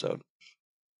last episode,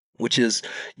 which is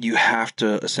you have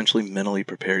to essentially mentally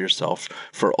prepare yourself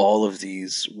for all of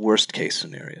these worst case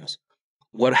scenarios.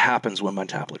 What happens when my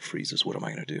tablet freezes? What am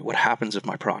I going to do? What happens if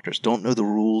my proctors don't know the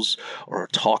rules or are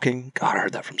talking? God, I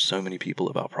heard that from so many people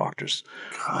about proctors.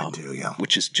 God, I do, yeah.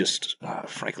 Which is just,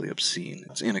 frankly, obscene.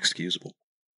 It's inexcusable.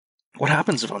 What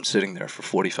happens if I'm sitting there for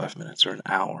 45 minutes or an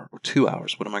hour or 2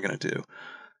 hours? What am I going to do?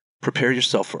 Prepare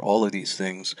yourself for all of these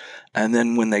things. And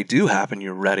then when they do happen,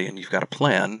 you're ready and you've got a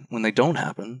plan. When they don't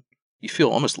happen, you feel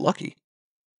almost lucky.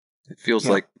 It feels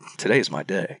like today is my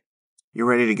day. You're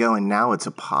ready to go, and now it's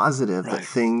a positive that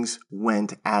things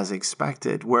went as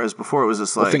expected. Whereas before it was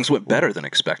just like... things went better than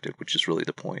expected, which is really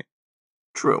the point.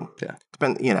 True. Yeah. It's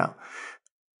been,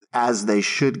 as they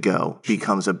should go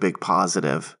becomes a big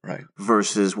positive. Right.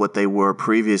 Versus what they were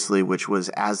previously, which was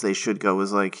as they should go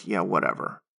was like, yeah,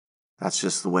 whatever. That's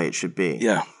just the way it should be.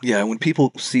 Yeah. Yeah. When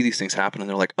people see these things happen and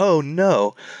they're like, oh,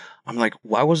 no. I'm like,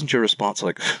 why wasn't your response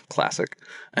like classic?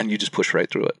 And you just push right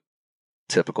through it.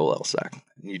 Typical LSAC.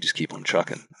 And you just keep on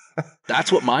trucking.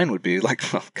 That's what mine would be.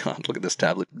 Like, oh, God, look at this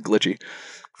tablet. Glitchy.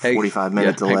 Hey,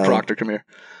 45-minute delay. Hey, Proctor, come here.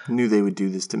 Knew they would do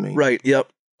this to me. Right. Yep.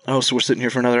 Oh, so we're sitting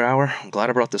here for another hour? I'm glad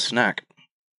I brought this snack.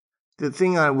 The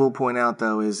thing I will point out,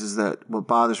 though, is that what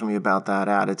bothers me about that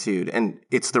attitude, and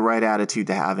it's the right attitude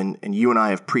to have, and you and I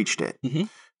have preached it.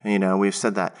 Mm-hmm. We've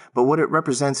said that. But what it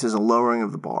represents is a lowering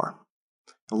of the bar.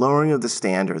 A lowering of the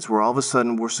standards, where all of a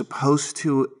sudden we're supposed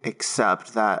to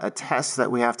accept that a test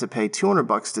that we have to pay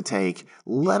 $200 to take,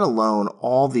 let alone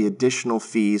all the additional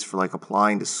fees for like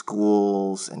applying to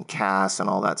schools and CAS and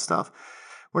all that stuff.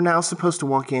 We're now supposed to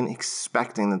walk in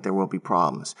expecting that there will be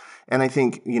problems. And I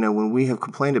think, when we have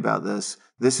complained about this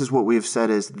is what we have said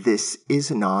is this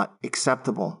is not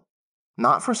acceptable.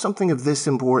 Not for something of this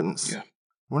importance. Yeah.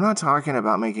 We're not talking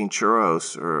about making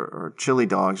churros or chili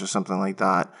dogs or something like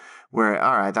that, where,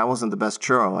 all right, that wasn't the best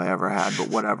churro I ever had, but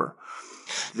whatever.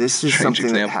 This is Strange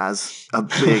something example. that has a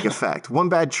big effect. One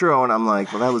bad churro, and I'm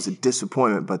like, well, that was a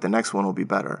disappointment, but the next one will be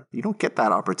better. You don't get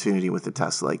that opportunity with a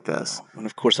test like this. And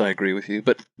of course, I agree with you,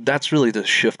 but that's really the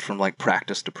shift from like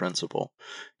practice to principle.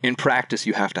 In practice,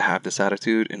 you have to have this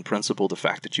attitude. In principle, the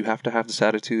fact that you have to have this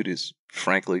attitude is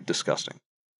frankly disgusting.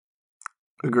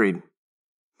 Agreed.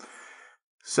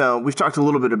 So we've talked a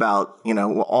little bit about,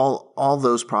 all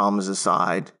those problems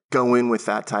aside, go in with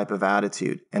that type of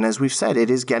attitude. And as we've said, it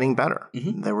is getting better.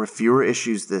 Mm-hmm. There were fewer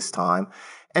issues this time.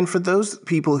 And for those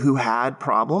people who had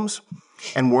problems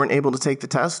and weren't able to take the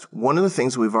test, one of the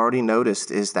things we've already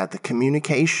noticed is that the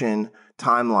communication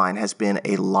timeline has been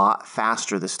a lot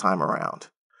faster this time around.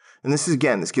 And this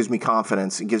gives me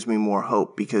confidence. It gives me more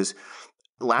hope because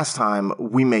last time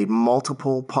we made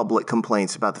multiple public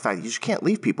complaints about the fact that you just can't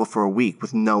leave people for a week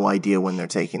with no idea when they're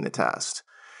taking the test.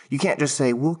 You can't just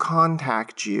say, we'll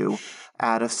contact you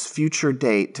at a future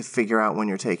date to figure out when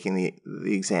you're taking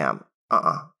the exam.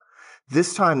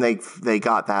 This time they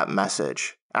got that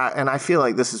message. And I feel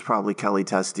like this is probably Kelly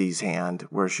Testy's hand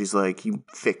where she's like, you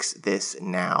fix this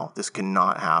now. This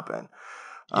cannot happen.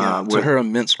 Yeah, to her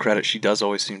immense credit, she does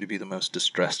always seem to be the most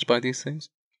distressed by these things.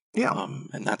 Yeah.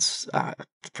 And that's,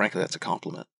 frankly, that's a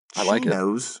compliment. I like it. She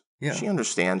knows. Yeah. She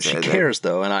understands it. She cares,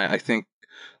 though, and I think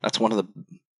that's one of the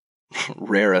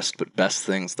rarest but best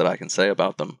things that I can say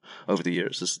about them over the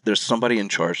years is there's somebody in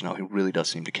charge now who really does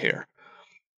seem to care.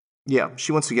 Yeah,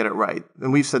 she wants to get it right.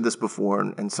 And we've said this before,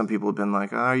 and some people have been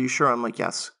like, are you sure? I'm like,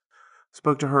 yes.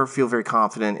 Spoke to her, feel very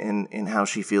confident in how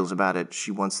she feels about it.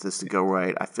 She wants this to go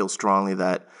right. I feel strongly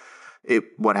that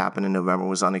what happened in November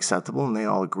was unacceptable, and they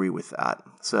all agree with that.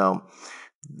 So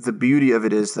the beauty of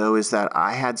it is, though, is that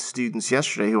I had students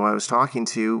yesterday who I was talking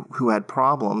to who had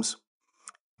problems,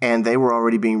 and they were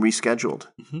already being rescheduled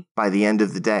by the end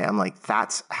of the day. I'm like,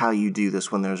 that's how you do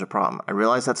this when there's a problem. I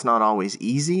realize that's not always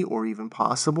easy or even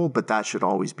possible, but that should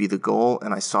always be the goal,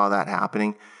 and I saw that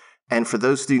happening. And for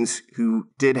those students who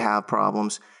did have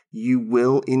problems, you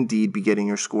will indeed be getting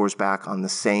your scores back on the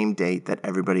same date that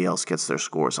everybody else gets their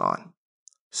scores on.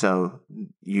 So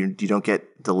you don't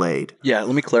get delayed. Yeah,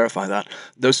 let me clarify that.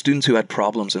 Those students who had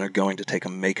problems and are going to take a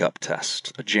makeup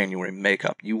test, a January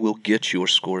makeup, you will get your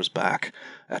scores back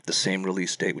at the same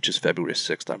release date, which is February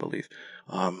 6th, I believe,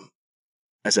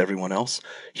 as everyone else.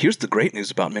 Here's the great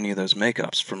news about many of those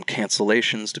makeups, from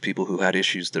cancellations to people who had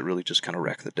issues that really just kind of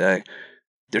wrecked the day.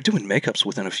 They're doing makeups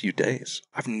within a few days.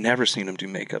 I've never seen them do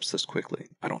makeups this quickly,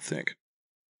 I don't think.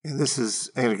 And this is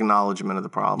an acknowledgement of the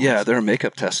problem. Yeah, there are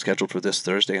makeup tests scheduled for this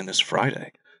Thursday and this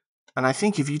Friday. And I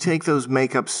think if you take those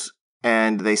makeups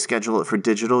and they schedule it for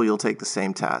digital, you'll take the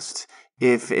same test.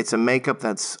 If it's a makeup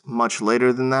that's much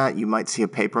later than that, you might see a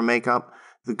paper makeup.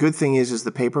 The good thing is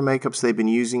the paper makeups they've been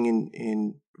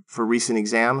using for recent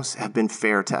exams have been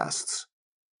fair tests.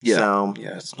 Yeah,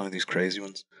 it's none of these crazy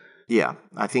ones. Yeah,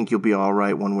 I think you'll be all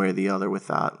right one way or the other with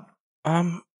that.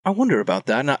 I wonder about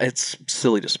that. Now, it's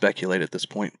silly to speculate at this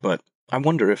point, but I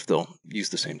wonder if they'll use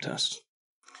the same test.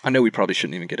 I know we probably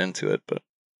shouldn't even get into it, but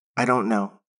I don't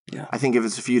know. Yeah, I think if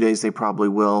it's a few days, they probably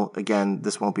will. Again,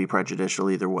 this won't be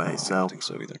prejudicial either way. I don't think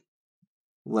so either.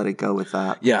 Let it go with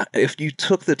that. Yeah, if you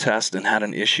took the test and had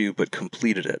an issue but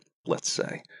completed it, let's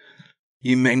say,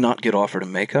 you may not get offered a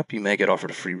makeup. You may get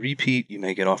offered a free repeat. You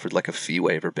may get offered like a fee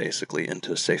waiver, basically,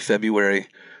 into, say, February.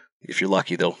 If you're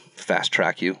lucky, they'll fast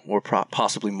track you, or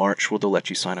possibly March, where they'll let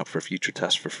you sign up for future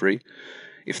tests for free.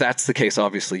 If that's the case,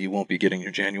 obviously, you won't be getting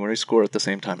your January score at the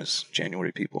same time as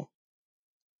January people.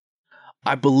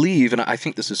 I believe, and I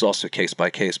think this is also case by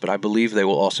case, but I believe they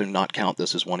will also not count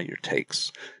this as one of your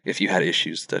takes if you had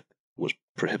issues that was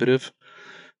prohibitive.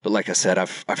 But like I said,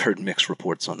 I've heard mixed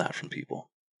reports on that from people.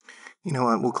 You know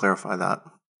what? We'll clarify that.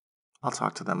 I'll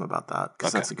talk to them about that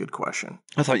because that's a good question.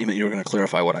 I thought you meant you were going to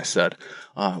clarify what I said,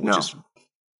 which is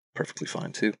perfectly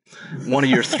fine too. One of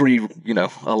your three,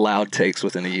 allowed takes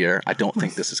within a year. I don't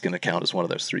think this is going to count as one of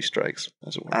those three strikes,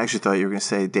 as it were. I actually thought you were going to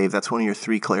say, Dave, that's one of your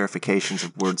three clarifications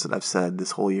of words that I've said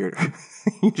this whole year.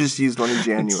 You just used one in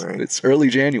January. It's early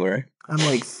January. I'm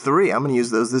like, 3. I'm going to use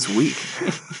those this week.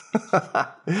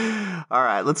 All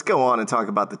right, let's go on and talk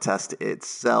about the test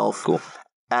itself. Cool.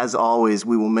 As always,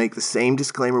 we will make the same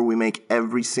disclaimer we make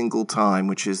every single time,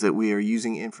 which is that we are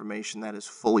using information that is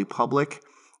fully public.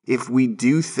 If we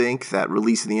do think that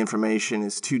releasing the information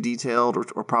is too detailed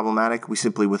or problematic, we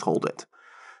simply withhold it.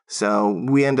 So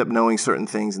we end up knowing certain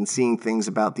things and seeing things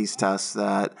about these tests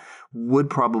that would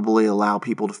probably allow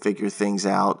people to figure things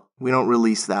out. We don't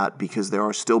release that because there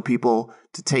are still people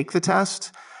to take the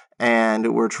test,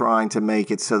 and we're trying to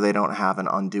make it so they don't have an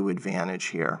undue advantage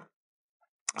here.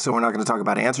 So we're not going to talk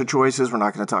about answer choices. We're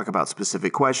not going to talk about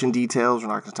specific question details. We're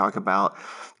not going to talk about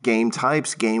game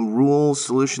types, game rules,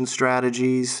 solution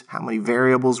strategies, how many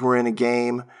variables were in a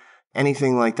game,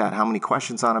 anything like that, how many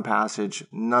questions on a passage.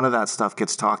 None of that stuff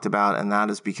gets talked about, and that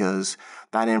is because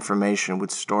that information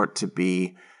would start to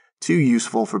be too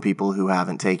useful for people who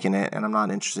haven't taken it, and I'm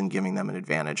not interested in giving them an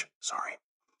advantage. Sorry.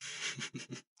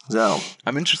 So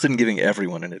I'm interested in giving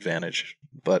everyone an advantage,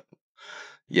 but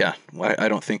yeah, I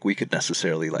don't think we could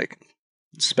necessarily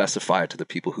specify it to the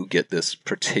people who get this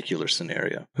particular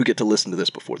scenario, who get to listen to this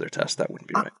before their test. That wouldn't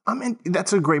be right.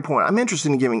 That's a great point. I'm interested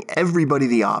in giving everybody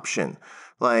the option.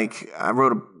 Like, I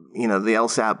wrote the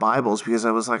LSAT Bibles because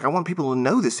I was like, I want people to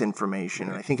know this information,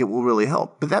 and I think it will really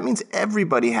help. But that means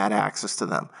everybody had access to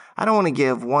them. I don't want to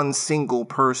give one single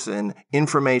person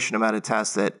information about a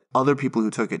test that other people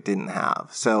who took it didn't have.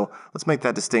 So let's make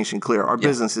that distinction clear. Our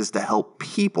business is to help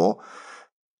people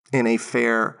in a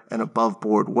fair and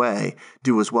above-board way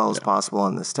do as well as possible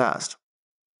on this test.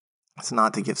 It's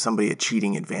not to give somebody a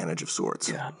cheating advantage of sorts.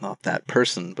 Yeah, not that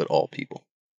person, but all people.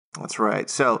 That's right.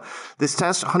 So this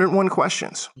test, 101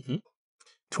 questions,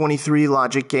 23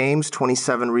 logic games,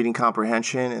 27 reading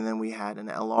comprehension, and then we had an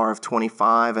LR of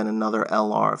 25 and another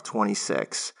LR of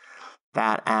 26.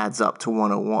 That adds up to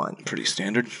 101. Pretty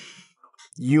standard.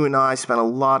 You and I spent a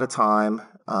lot of time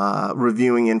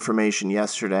reviewing information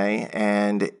yesterday,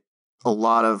 and a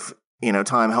lot of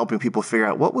time helping people figure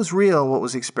out what was real, what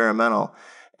was experimental.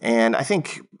 And I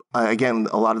think, again,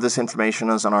 a lot of this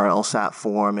information is on our LSAT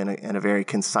form in a very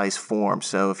concise form.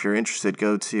 So if you're interested,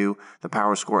 go to the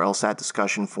PowerScore LSAT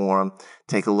discussion forum,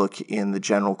 take a look in the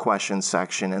general questions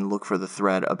section, and look for the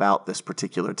thread about this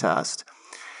particular test.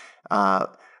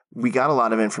 We got a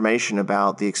lot of information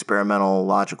about the experimental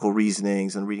logical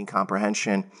reasonings and reading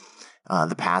comprehension.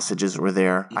 The passages were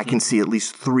there. I can see at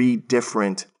least 3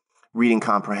 different reading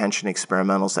comprehension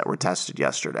experimentals that were tested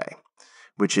yesterday,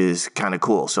 which is kind of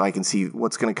cool. So I can see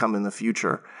what's going to come in the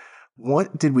future.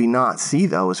 What did we not see,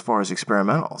 though, as far as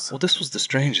experimentals? Well, this was the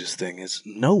strangest thing, is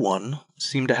no one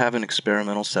seemed to have an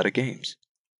experimental set of games.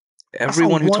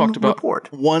 Everyone who talked about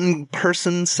one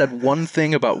person said one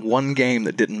thing about one game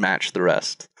that didn't match the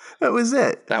rest. That was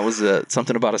it. That was it.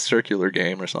 Something about a circular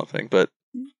game or something, but...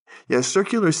 Yeah,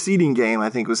 circular seating game, I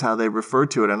think, was how they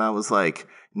referred to it, and I was like,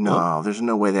 no, there's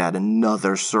no way they had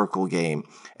another circle game.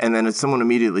 And then someone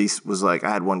immediately was like, I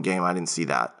had one game, I didn't see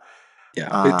that.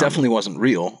 Yeah, it definitely wasn't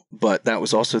real, but that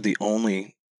was also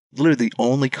literally the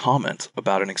only comment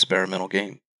about an experimental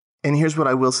game. And here's what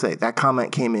I will say. That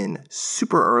comment came in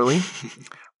super early,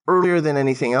 earlier than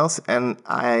anything else, and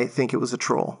I think it was a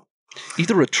troll.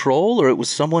 Either a troll or it was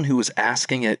someone who was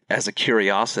asking it as a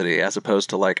curiosity, as opposed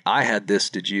to I had this,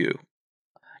 did you?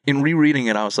 In rereading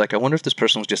it, I was like, I wonder if this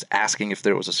person was just asking if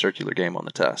there was a circular game on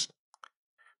the test.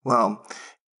 Well,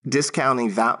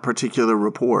 discounting that particular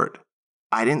report,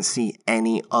 I didn't see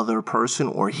any other person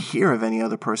or hear of any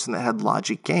other person that had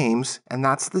logic games, and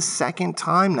that's the second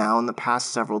time now in the past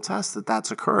several tests that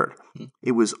that's occurred.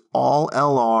 It was all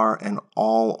LR and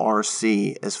all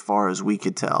RC as far as we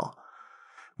could tell,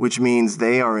 which means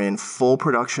they are in full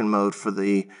production mode for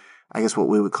what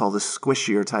we would call the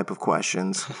squishier type of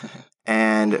questions,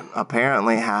 and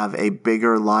apparently have a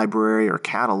bigger library or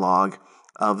catalog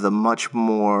of the much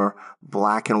more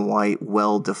black and white,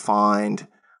 well-defined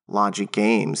logic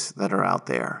games that are out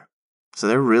there. So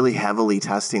they're really heavily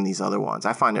testing these other ones.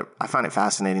 I find it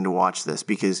fascinating to watch this,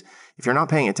 because if you're not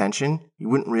paying attention, you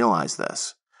wouldn't realize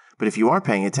this. But if you are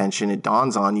paying attention, it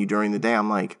dawns on you during the day. I'm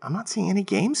like, I'm not seeing any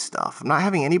game stuff. I'm not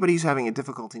having anybody who's having a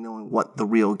difficulty knowing what the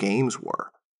real games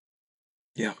were.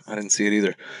 Yeah, I didn't see it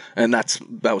either. And that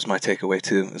was my takeaway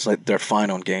too. It's like they're fine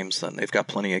on games then. They've got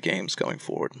plenty of games going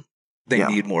forward. They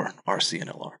need more RC and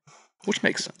LR, which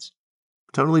makes sense.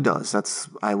 Totally does. That's,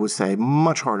 I would say,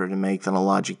 much harder to make than a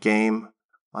logic game.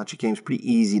 Logic game's pretty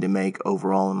easy to make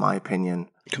overall, in my opinion.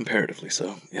 Comparatively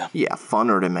so, yeah. Yeah,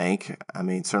 funner to make. I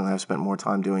mean, certainly I've spent more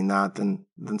time doing that than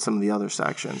some of the other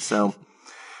sections. So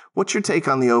what's your take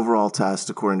on the overall test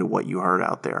according to what you heard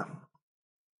out there?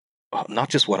 Not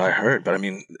just what I heard, but I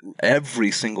mean,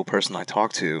 every single person I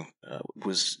talked to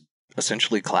was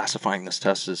essentially classifying this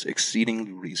test as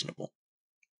exceedingly reasonable.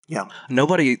 Yeah.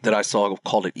 Nobody that I saw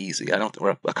called it easy.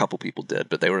 A couple people did,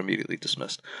 but they were immediately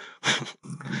dismissed.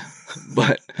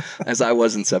 But as I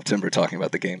was in September talking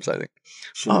about the games, I think.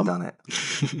 Should have done it.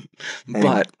 Anyway.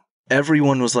 But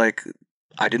everyone was like,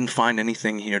 I didn't find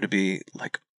anything here to be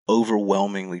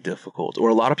overwhelmingly difficult. Or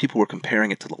a lot of people were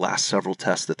comparing it to the last several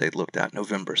tests that they'd looked at,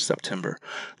 November, September,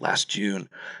 last June.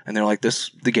 And they're like,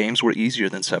 the games were easier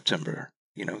than September.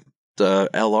 The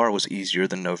LR was easier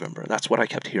than November. That's what I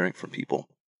kept hearing from people.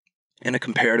 In a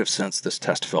comparative sense, this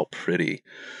test felt pretty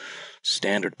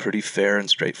standard, pretty fair and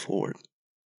straightforward.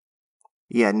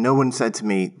 Yeah, no one said to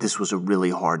me this was a really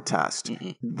hard test.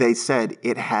 Mm-mm. They said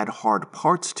it had hard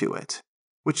parts to it,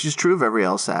 which is true of every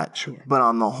LSAT. Sure. But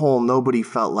on the whole, nobody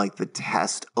felt like the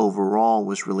test overall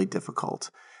was really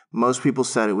difficult. Most people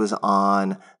said it was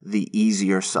on the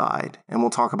easier side. And we'll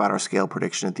talk about our scale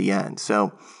prediction at the end.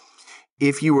 So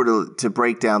if you were to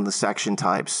break down the section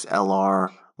types, LR,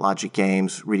 logic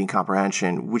games, reading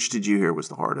comprehension, which did you hear was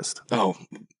the hardest? Oh,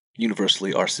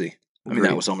 universally RC. I mean,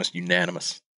 that was almost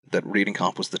unanimous. That reading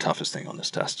comp was the toughest thing on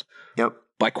this test. Yep.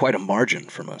 By quite a margin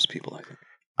for most people, I think.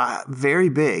 Very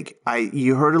big.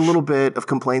 You heard a little bit of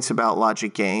complaints about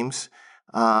logic games.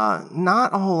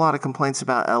 Not a whole lot of complaints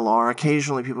about LR.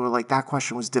 Occasionally people were like, that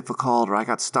question was difficult, or I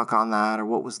got stuck on that, or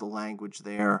what was the language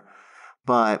there?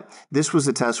 But this was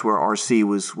a test where RC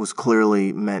was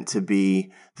clearly meant to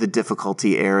be the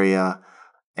difficulty area.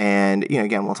 And,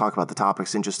 again, we'll talk about the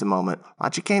topics in just a moment.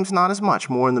 Logic games, not as much,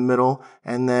 more in the middle.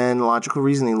 And then logical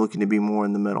reasoning looking to be more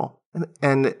in the middle.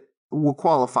 And we'll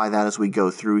qualify that as we go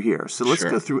through here. So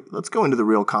let's go into the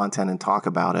real content and talk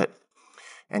about it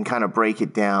and kind of break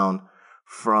it down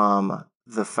from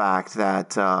the fact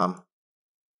that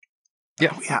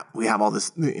we have all this,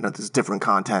 this different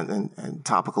content and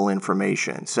topical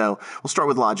information. So we'll start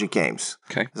with logic games.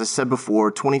 Okay. As I said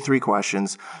before, 23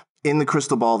 questions. In the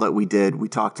crystal ball that we did, we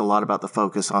talked a lot about the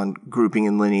focus on grouping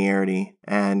and linearity.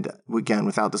 And again,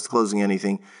 without disclosing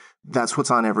anything, that's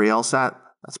what's on every LSAT.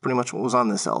 That's pretty much what was on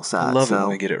this LSAT. I love it when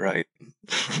we get it right.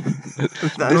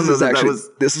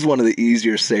 This is one of the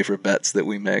easier, safer bets that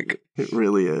we make. It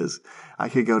really is. I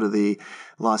could go to the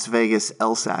Las Vegas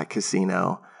LSAC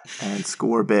casino and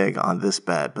score big on this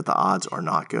bet, but the odds are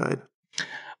not good.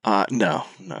 No.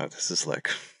 This is like,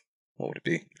 what would it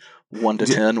be? 1 to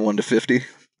 10, 1 to 50?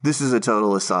 This is a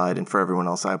total aside, and for everyone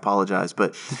else, I apologize,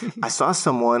 but I saw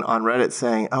someone on Reddit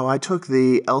saying, I took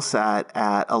the LSAT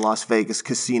at a Las Vegas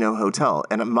casino hotel,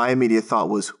 and my immediate thought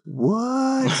was,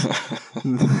 what?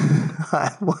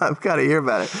 I've got to hear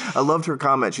about it. I loved her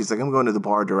comment. She's like, I'm going to the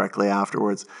bar directly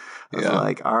afterwards. I was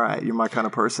like, all right, you're my kind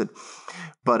of person.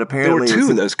 But apparently there were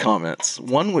two of those comments.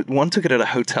 One took it at a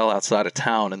hotel outside of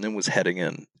town and then was heading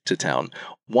into town.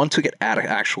 One took it at an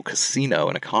actual casino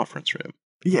in a conference room.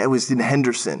 Yeah, it was in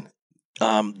Henderson.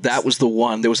 That was the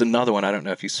one. There was another one, I don't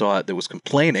know if you saw it, that was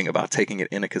complaining about taking it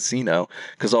in a casino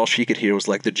because all she could hear was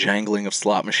like the jangling of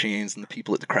slot machines and the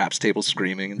people at the craps table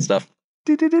screaming and stuff.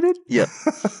 Yeah.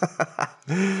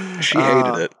 She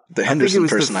hated it. The Henderson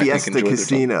person, I think, enjoyed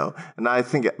casino. And I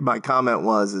think my comment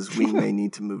is we may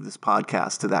need to move this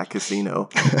podcast to that casino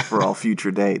for all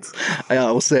future dates.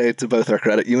 I will say, to both our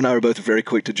credit, you and I were both very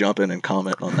quick to jump in and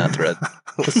comment on that thread. I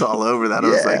was all over that. I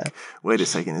was like, wait a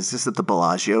second, is this at the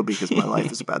Bellagio? Because my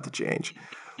life is about to change.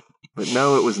 But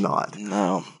no, it was not.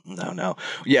 No.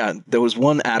 Yeah, there was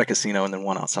one at a casino and then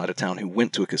one outside of town who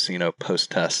went to a casino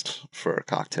post-test for a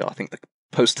cocktail. I think the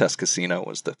post-test casino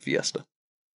was the Fiesta.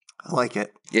 I like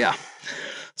it. Yeah.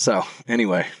 So,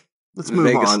 anyway. Let's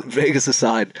move on. Vegas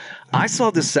aside, I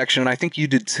saw this section, and I think you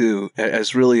did too,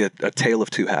 as really a tale of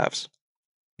two halves.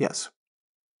 Yes.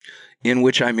 In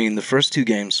which, I mean, the first two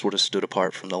games sort of stood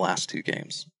apart from the last two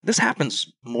games. This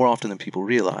happens more often than people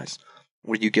realize,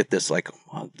 where you get this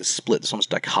this split, this almost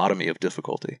dichotomy of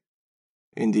difficulty.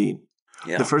 Indeed.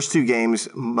 Yeah. The first two games,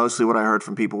 mostly what I heard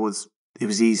from people was it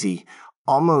was easy,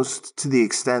 almost to the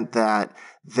extent that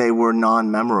they were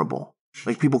non-memorable.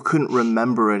 Like people couldn't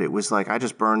remember it. It was like I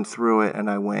just burned through it and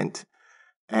I went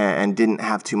and didn't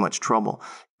have too much trouble.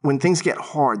 When things get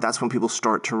hard, that's when people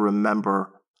start to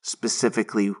remember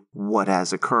specifically what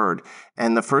has occurred.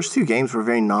 And the first two games were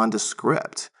very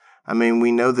nondescript. I mean,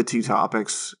 we know the two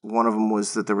topics. One of them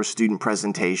was that there were student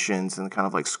presentations and kind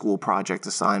of like school project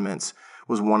assignments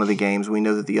was one of the games. We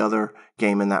know that the other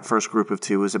game in that first group of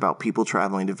two was about people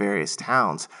traveling to various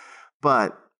towns.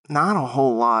 But not a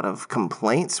whole lot of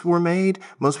complaints were made.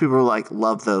 Most people were like,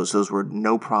 love those. Those were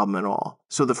no problem at all.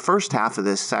 So the first half of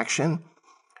this section,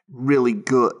 really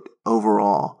good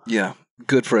overall. Yeah.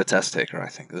 Good for a test taker, I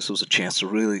think. This was a chance to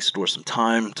really store some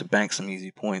time, to bank some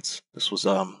easy points. This was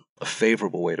a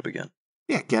favorable way to begin.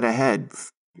 Yeah, get ahead.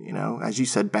 As you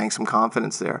said, bank some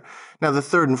confidence there. Now, the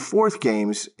third and fourth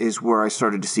games is where I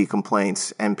started to see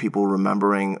complaints and people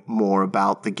remembering more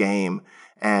about the game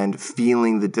and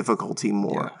feeling the difficulty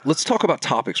more. Yeah. Let's talk about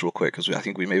topics real quick, because I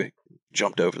think we maybe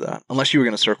jumped over that. Unless you were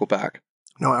going to circle back.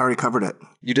 No, I already covered it.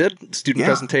 You did? Student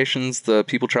presentations, the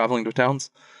people traveling to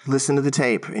towns? Listen to the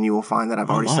tape, and you will find that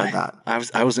I've already said that.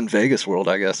 I was in Vegas world,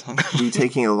 I guess. Were you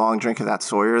taking a long drink of that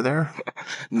Sawyer there?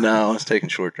 No, I was taking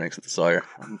short drinks at the Sawyer.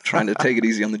 I'm trying to take it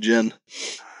easy on the gin.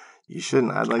 You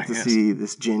shouldn't. I'd like to see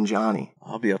this Gin Johnny.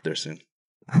 I'll be up there soon.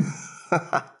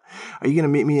 Are you going to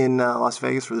meet me in Las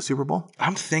Vegas for the Super Bowl?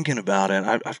 I'm thinking about it.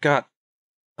 I've got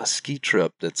a ski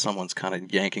trip that someone's kind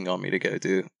of yanking on me to go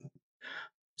do.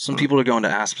 Some people are going to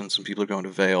Aspen, some people are going to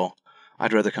Vail.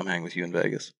 I'd rather come hang with you in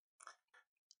Vegas.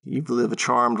 You live a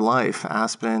charmed life.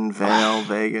 Aspen, Vail,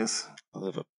 Vegas. I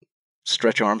live a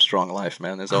Stretch Armstrong life,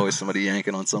 man. There's always somebody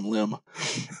yanking on some limb.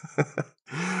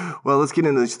 Well, let's get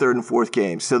into these third and fourth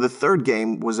games. So the third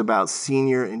game was about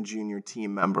senior and junior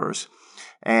team members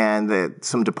and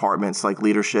some departments like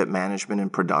leadership, management,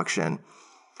 and production.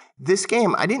 This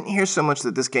game, I didn't hear so much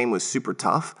that this game was super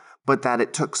tough, but that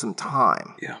it took some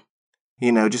time. Yeah.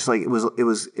 You know, just like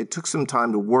it took some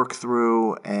time to work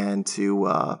through and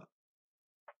to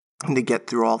get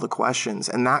through all the questions.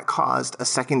 And that caused a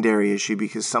secondary issue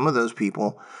because some of those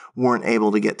people weren't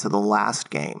able to get to the last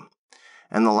game.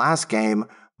 And the last game,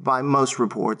 by most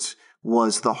reports,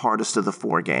 was the hardest of the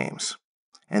 4 games.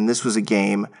 And this was a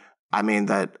game, I mean,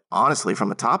 that honestly,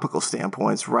 from a topical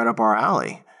standpoint, it's right up our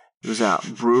alley. It was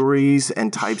about breweries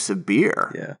and types of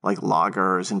beer, like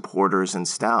lagers and porters and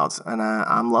stouts. And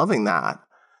I'm loving that.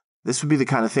 This would be the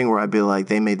kind of thing where I'd be like,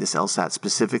 they made this LSAT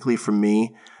specifically for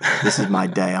me. This is my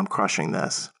day. I'm crushing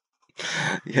this.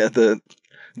 Yeah, the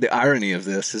irony of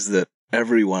this is that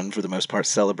everyone, for the most part,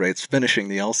 celebrates finishing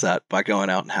the LSAT by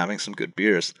going out and having some good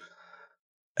beers.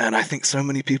 And I think so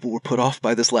many people were put off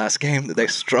by this last game that they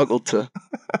struggled to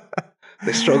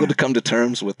come to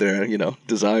terms with their,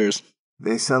 desires.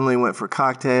 They suddenly went for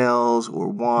cocktails or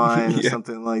wine or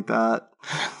something like that.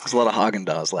 There's a lot of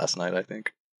Haagen-Dazs last night, I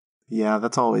think. Yeah,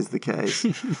 that's always the case.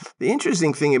 The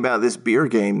interesting thing about this beer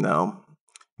game, though,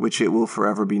 which it will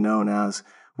forever be known as,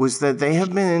 was that they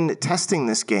have been testing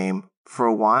this game for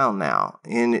a while now.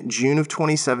 In June of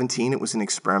 2017, it was an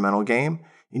experimental game.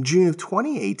 In June of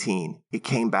 2018, it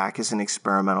came back as an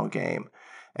experimental game.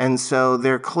 And so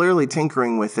they're clearly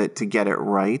tinkering with it to get it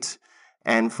right.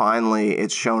 And finally,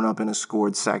 it's shown up in a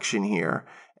scored section here.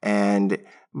 And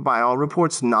by all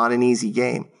reports, not an easy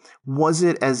game. Was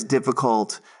it as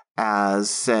difficult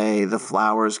as, say, the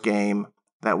Flowers game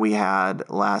that we had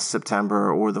last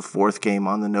September or the 4th game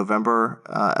on the November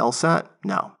LSAT?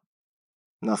 No,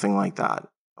 nothing like that.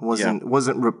 It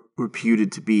wasn't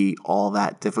reputed to be all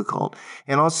that difficult.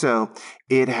 And also,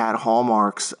 it had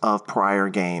hallmarks of prior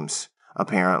games,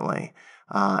 apparently.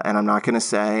 And I'm not going to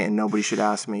say, and nobody should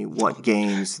ask me what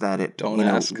games that it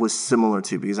was similar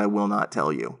to, because I will not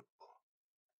tell you.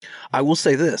 I will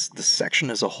say this, the section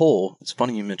as a whole, it's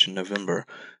funny you mentioned November,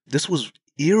 this was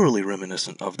eerily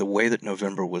reminiscent of the way that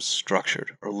November was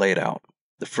structured or laid out.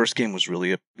 The first game was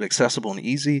really accessible and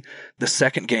easy. The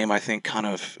second game, I think,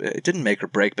 it didn't make or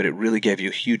break, but it really gave you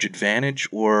a huge advantage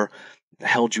or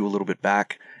held you a little bit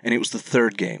back. And it was the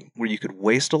third game where you could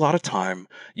waste a lot of time.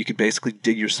 You could basically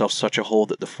dig yourself such a hole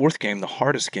that the 4th game, the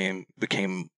hardest game,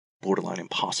 became borderline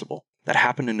impossible. That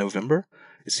happened in November.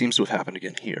 It seems to have happened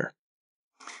again here.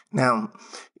 Now,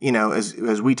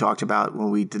 as we talked about when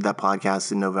we did that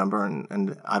podcast in November,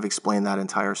 and I've explained that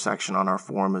entire section on our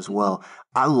forum as well,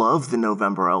 I love the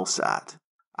November LSAT.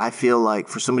 I feel like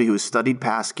for somebody who has studied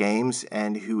past games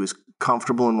and who is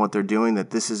comfortable in what they're doing, that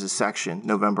this is a section,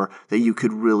 November, that you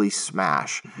could really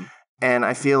smash. Mm-hmm. And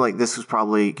I feel like this is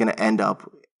probably going to end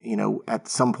up, at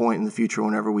some point in the future,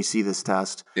 whenever we see this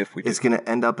test, it's going to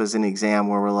end up as an exam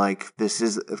where we're like, this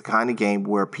is the kind of game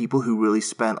where people who really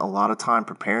spent a lot of time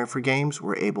preparing for games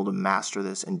were able to master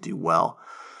this and do well.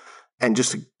 And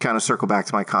just to kind of circle back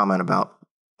to my comment about,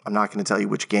 I'm not going to tell you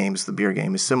which games the beer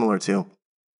game is similar to.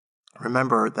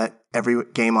 Remember that every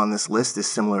game on this list is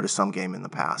similar to some game in the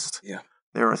past. Yeah.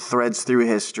 There are threads through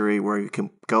history where you can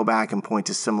go back and point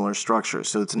to similar structures.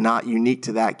 So it's not unique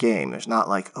to that game. There's not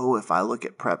like, oh, if I look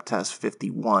at Prep Test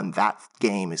 51, that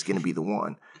game is going to be the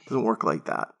one. It doesn't work like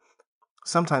that.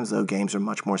 Sometimes, though, games are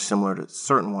much more similar to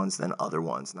certain ones than other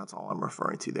ones, and that's all I'm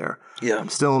referring to there. Yeah. I'm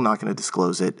still not going to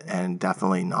disclose it, and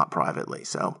definitely not privately.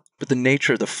 But the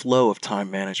nature, the flow of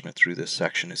time management through this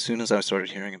section, as soon as I started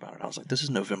hearing about it, I was like, this is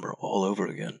November all over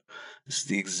again. This is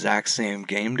the exact same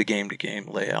game-to-game-to-game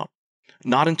layout.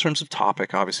 Not in terms of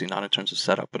topic, obviously, not in terms of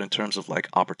setup, but in terms of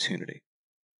opportunity.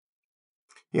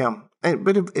 Yeah,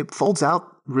 but it folds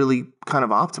out really kind of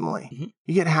optimally. Mm-hmm.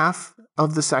 You get half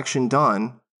of the section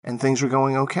done, and things are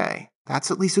going okay.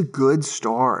 That's at least a good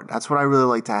start. That's what I really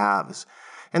like to have.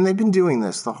 And they've been doing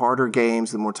this. The harder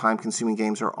games, the more time-consuming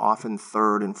games are often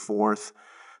 3rd and 4th.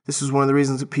 This is one of the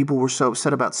reasons that people were so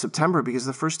upset about September, because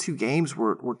the first 2 games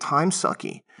were time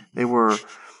sucky. They were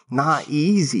not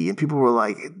easy, and people were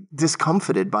like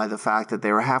discomfited by the fact that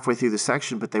they were halfway through the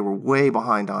section, but they were way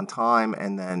behind on time,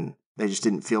 and then they just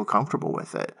didn't feel comfortable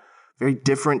with it. Very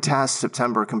different test,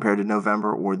 September compared to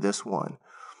November or this one.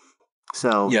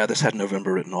 So Yeah, this had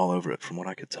November written all over it from what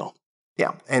I could tell.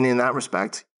 yeah, and in that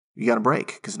respect, you got a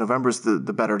break because November's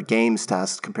the better games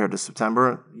test compared to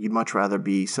September. You'd much rather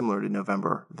be similar to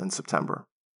November than September.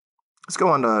 Let's go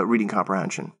on to reading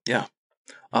comprehension. Yeah.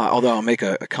 Although I'll make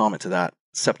a comment to that.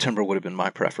 September would have been my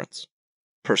preference.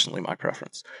 Personally, my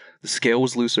preference. The scale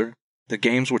was looser. The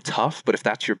games were tough, but if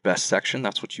that's your best section,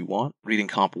 that's what you want. Reading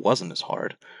comp wasn't as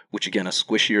hard, which again, a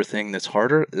squishier thing that's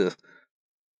harder.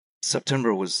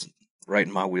 September was right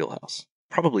in my wheelhouse.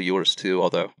 Probably yours too,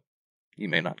 although you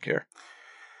may not care.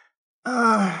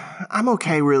 I'm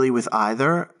okay really with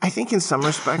either. I think in some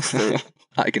respects that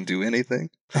I can do anything.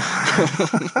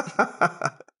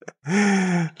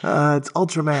 It's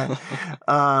Ultraman.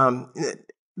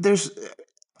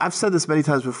 I've said this many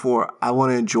times before. I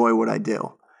want to enjoy what I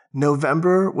do.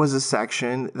 November was a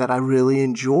section that I really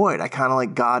enjoyed. I kind of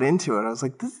like got into it. I was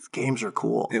like, these games are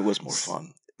cool. It was more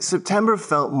fun. September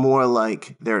felt more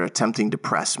like they're attempting to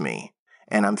press me,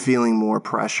 and I'm feeling more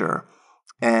pressure.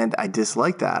 And I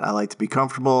dislike that. I like to be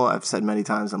comfortable. I've said many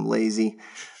times I'm lazy.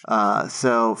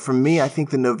 So for me, I think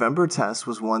the November test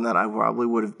was one that I probably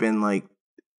would have been like,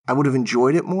 I would have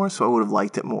enjoyed it more, so I would have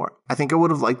liked it more. I think I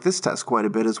would have liked this test quite a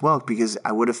bit as well, because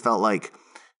I would have felt like,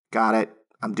 got it,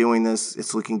 I'm doing this,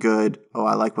 it's looking good, oh,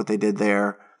 I like what they did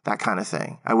there, that kind of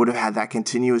thing. I would have had that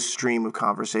continuous stream of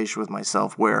conversation with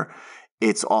myself where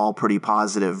it's all pretty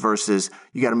positive versus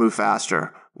you got to move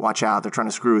faster, watch out, they're trying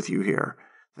to screw with you here.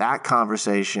 That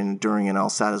conversation during an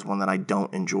LSAT is one that I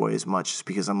don't enjoy as much, just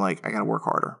because I'm like, I got to work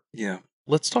harder. Yeah.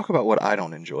 Let's talk about what I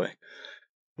don't enjoy,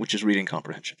 which is reading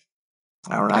comprehension.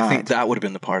 All right. I think that would have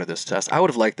been the part of this test. I would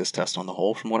have liked this test on the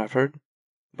whole from what I've heard,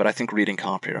 but I think reading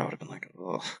comp here, I would have been like,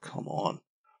 oh, come on.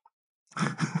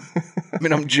 I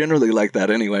mean, I'm generally like that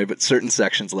anyway, but certain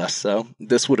sections less so.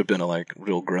 This would have been a like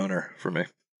real groaner for me.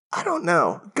 I don't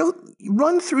know. Go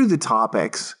run through the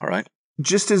topics. All right.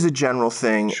 Just as a general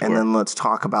thing, Sure. And then let's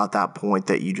talk about that point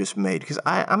that you just made, because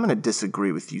I'm going to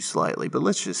disagree with you slightly, but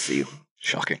let's just see.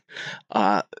 Shocking.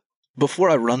 Before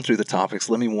I run through the topics,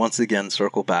 let me once again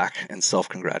circle back and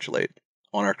self-congratulate.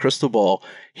 On our crystal ball,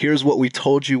 here's what we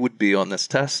told you would be on this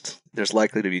test. There's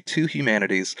likely to be 2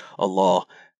 humanities, a law,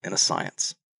 and a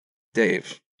science.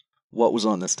 Dave, what was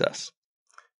on this test?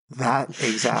 That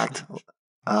exact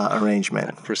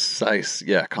arrangement. That precise,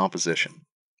 composition.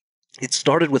 It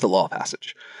started with a law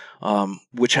passage,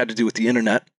 which had to do with the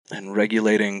internet and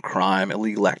regulating crime,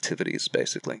 illegal activities,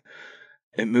 basically.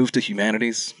 It moved to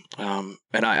humanities, and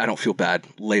I don't feel bad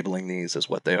labeling these as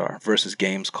what they are, versus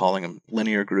games, calling them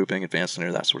linear grouping, advanced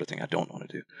linear, that sort of thing. I don't want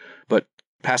to do. But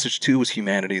passage 2 was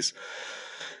humanities.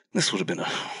 This would have been a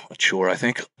chore, I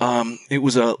think. It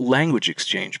was a language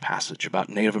exchange passage about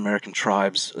Native American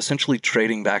tribes, essentially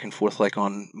trading back and forth like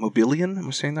on Mobilian. Am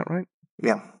I saying that right?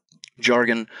 Yeah.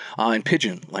 Jargon and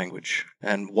pidgin language,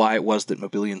 and why it was that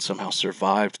Mobilian somehow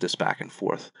survived this back and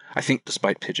forth. I think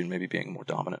despite pidgin maybe being a more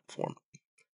dominant form.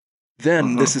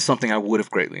 Then, this is something I would have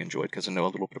greatly enjoyed because I know a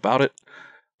little bit about it.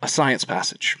 A science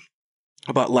passage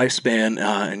about lifespan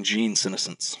and gene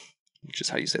senescence, which is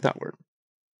how you say that word.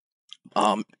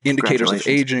 Indicators of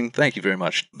aging, thank you very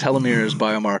much. Telomeres,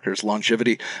 biomarkers,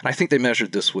 longevity. And I think they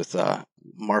measured this with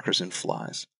markers in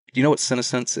flies. Do you know what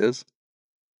senescence is?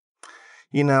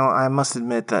 You know, I must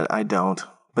admit that I don't.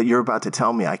 But you're about to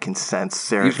tell me, I can sense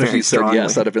Sarah Even if you said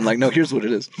yes, I'd have been like, no, here's what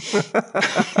it is.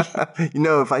 You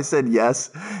know, if I said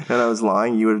yes and I was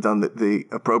lying, you would have done the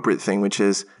appropriate thing, which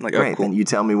is, like, great, cool. Then you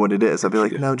tell me what it is. I'd be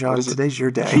like, no, John, today's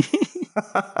your day.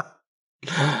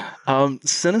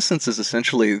 Senescence is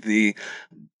essentially the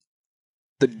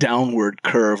downward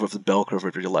curve of the bell curve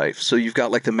of your life. So you've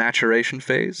got like the maturation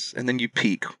phase, and then you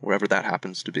peak, wherever that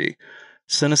happens to be.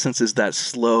 Senescence is that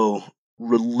slow,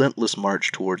 relentless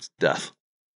march towards death.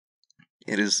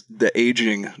 It is the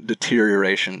aging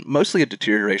deterioration, mostly a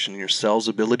deterioration in your cell's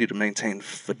ability to maintain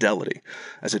fidelity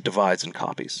as it divides and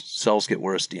copies. Cells get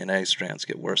worse, DNA strands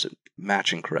get worse at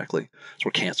matching correctly. That's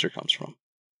where cancer comes from.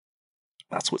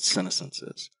 That's what senescence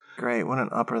is. Great, what an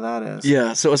upper that is.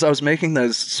 Yeah, so as I was making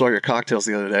those Sawyer cocktails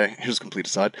the other day, here's a complete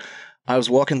aside, I was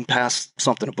walking past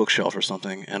something, a bookshelf or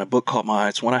something, and a book caught my eye.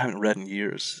 It's one I haven't read in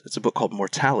years. It's a book called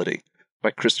Mortality by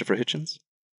Christopher Hitchens.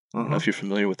 I don't know if you're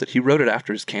familiar with it. He wrote it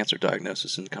after his cancer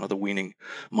diagnosis in kind of the weaning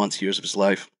months, years of his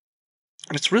life.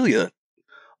 And it's really a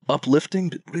uplifting,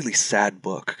 but really sad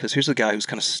book. Because here's a guy who's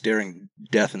kind of staring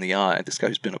death in the eye. This guy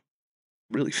who's been a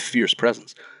really fierce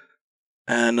presence.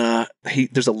 And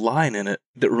there's a line in it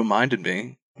that reminded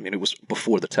me, I mean, it was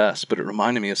before the test, but it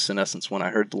reminded me of senescence when I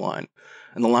heard the line.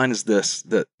 And the line is this,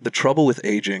 that the trouble with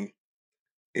aging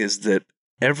is that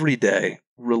every day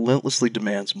relentlessly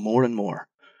demands more and more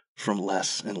from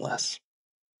less and less.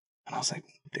 And I was like,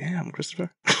 damn,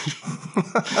 Christopher.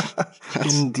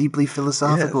 Getting deeply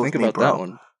philosophical think with me, about bro. that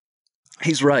one.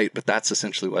 He's right, but that's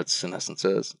essentially what senescence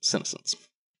is. Senescence.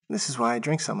 This is why I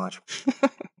drink so much.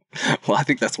 Well, I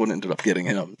think that's what ended up getting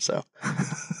him, so.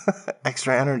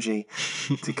 Extra energy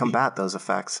to combat those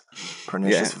effects.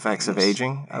 Pernicious effects of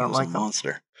aging. I don't like them.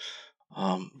 Monster.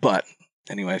 But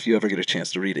anyway, if you ever get a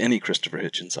chance to read any Christopher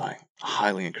Hitchens, I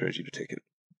highly encourage you to take it.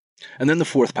 And then the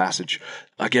fourth passage,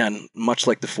 again, much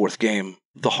like the fourth game,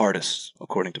 the hardest,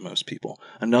 according to most people.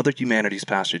 Another humanities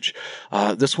passage,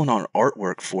 this one on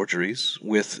artwork forgeries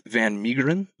with Van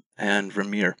Meegeren and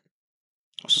Vermeer.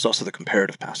 This is also the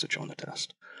comparative passage on the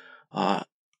test.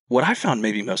 What I found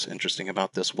maybe most interesting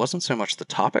about this wasn't so much the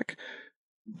topic,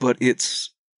 but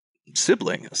its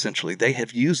sibling, essentially. They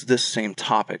have used this same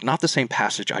topic, not the same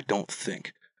passage, I don't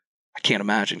think. I can't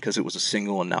imagine, because it was a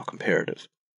single and now comparative.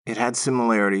 It had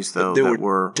similarities, though, that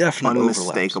were definite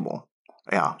unmistakable.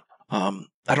 Overlaps. Yeah.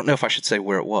 I don't know if I should say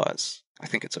where it was. I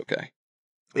think it's okay.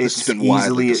 It's been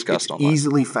widely discussed online.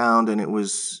 Easily found, and it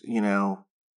was,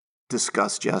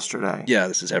 discussed yesterday. Yeah,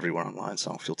 this is everywhere online, so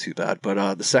I don't feel too bad.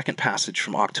 But the second passage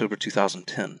from October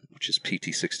 2010, which is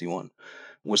PT 61,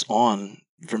 was on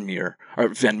Vermeer, or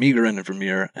Van Meegeren and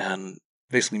Vermeer, and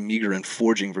basically Meegeren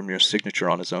forging Vermeer's signature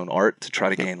on his own art to try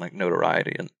to gain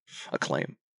notoriety and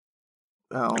acclaim.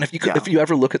 Oh, and if you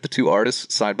ever look at the two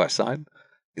artists side by side,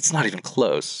 it's not even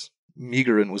close.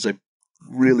 Meegeren was a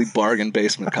really bargain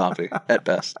basement copy at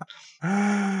best.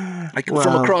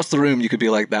 From across the room, you could be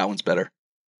like, that one's better.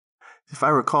 If I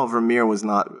recall, Vermeer was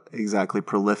not exactly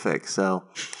prolific, so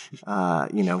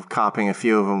copying a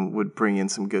few of them would bring in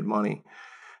some good money.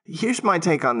 Here's my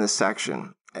take on this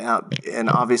section, and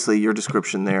obviously your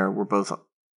description there, we're both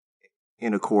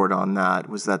in accord on that,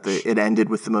 was that it ended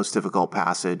with the most difficult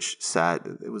passage set.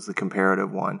 It was the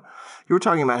comparative one. You were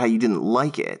talking about how you didn't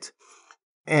like it,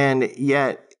 and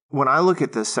yet when I look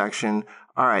at this section,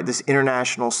 all right, this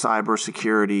international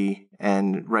cybersecurity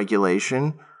and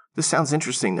regulation, this sounds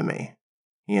interesting to me.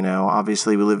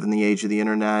 Obviously we live in the age of the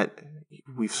internet.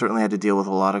 We've certainly had to deal with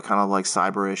a lot of kind of like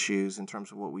cyber issues in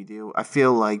terms of what we do. I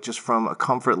feel like just from a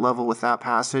comfort level with that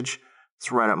passage,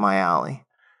 it's right up my alley.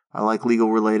 I like legal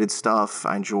related stuff.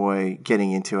 I enjoy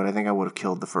getting into it. I think I would have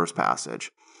killed the first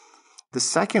passage. The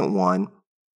second one,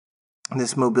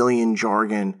 this Mobilian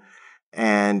jargon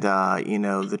and,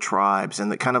 the tribes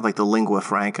and the kind of like the lingua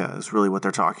franca is really what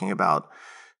they're talking about.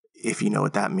 If you know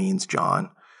what that means,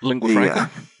 John. Lingua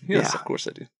franca? Yes, of course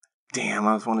I do. Damn,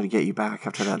 I was wanting to get you back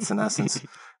after that senescence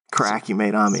crack you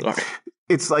made on me. Sorry.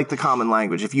 It's like the common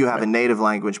language. If you have a native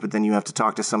language, but then you have to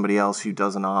talk to somebody else who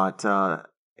does not,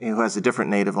 who has a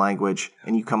different native language,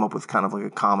 and you come up with kind of like a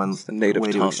common way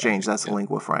to exchange, that's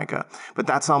lingua franca. But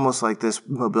that's almost like this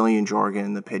Mobilian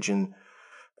jargon, the pidgin,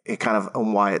 it kind of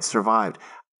why it survived.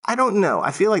 I don't know.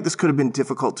 I feel like this could have been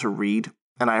difficult to read,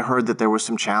 and I heard that there were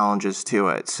some challenges to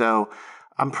it. So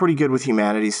I'm pretty good with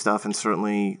humanities stuff, and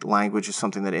certainly language is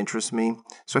something that interests me.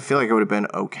 So I feel like it would have been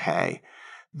okay.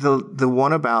 The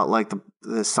one about like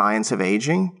the science of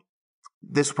aging,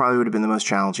 this probably would have been the most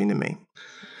challenging to me.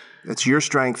 It's your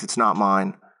strength, it's not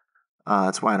mine.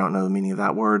 That's why I don't know the meaning of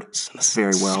that word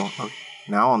very well.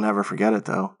 Now I'll never forget it,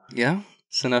 though. Yeah?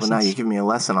 Senescence? Well, now you give me a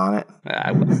lesson on it.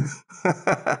 I will.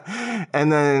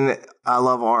 And then I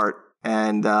love art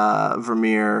and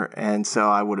Vermeer, and so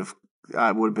I would have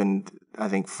been, I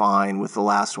think, fine with the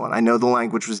last one. I know the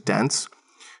language was dense.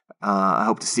 I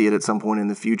hope to see it at some point in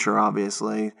the future,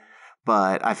 obviously.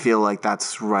 But I feel like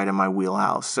that's right in my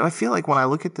wheelhouse. So I feel like when I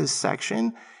look at this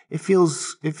section, it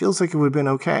feels like it would have been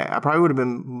okay. I probably would have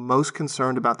been most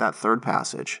concerned about that third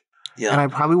passage. Yeah. And I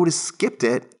probably would have skipped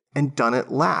it and done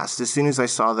it last. As soon as I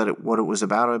saw that what it was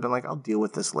about, I'd been like, I'll deal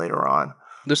with this later on.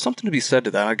 There's something to be said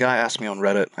to that. A guy asked me on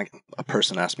Reddit, a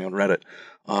person asked me on Reddit,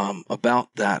 about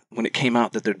that when it came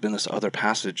out that there'd been this other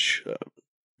passage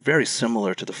very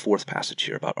similar to the fourth passage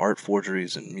here about art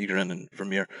forgeries and Meegeren and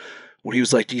Vermeer, where he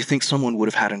was like, do you think someone would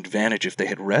have had an advantage if they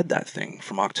had read that thing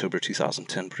from October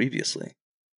 2010 previously?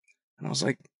 And I was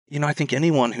like, I think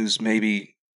anyone who's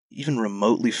maybe even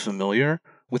remotely familiar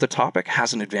with a topic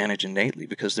has an advantage innately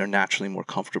because they're naturally more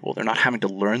comfortable. They're not having to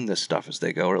learn this stuff as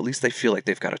they go, or at least they feel like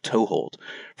they've got a toehold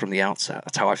from the outset.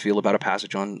 That's how I feel about a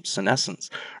passage on senescence,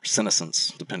 or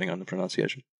senescence, depending on the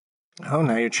pronunciation. Oh,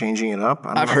 now you're changing it up? I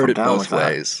don't I've know if heard I'm it down with both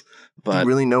that. ways, Do you but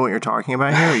really know what you're talking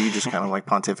about here, or are you just kind of like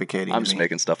pontificating I'm to just me?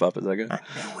 making stuff up as I go. I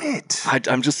knew it.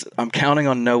 I'm counting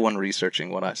on no one researching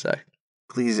what I say.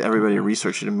 Please, everybody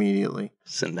research it immediately.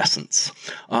 Senescence.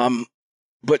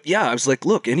 But yeah, I was like,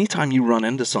 look, anytime you run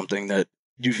into something that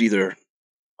you've either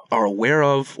are aware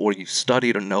of or you've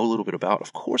studied or know a little bit about,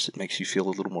 of course it makes you feel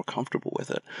a little more comfortable with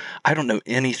it. I don't know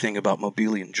anything about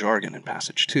Mobilian jargon in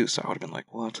Passage 2, so I would have been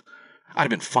like, what? I'd have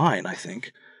been fine, I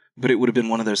think. But it would have been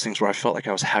one of those things where I felt like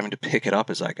I was having to pick it up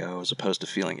as I go, as opposed to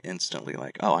feeling instantly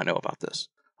like, oh, I know about this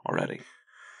already.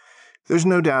 There's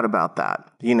no doubt about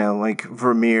that. Like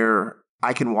Vermeer,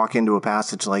 I can walk into a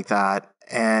passage like that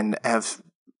and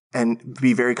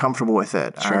be very comfortable with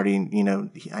it. Sure. I already,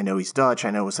 I know he's Dutch.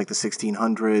 I know it's like the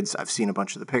 1600s. I've seen a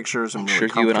bunch of the pictures. I'm really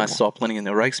sure you and I saw plenty in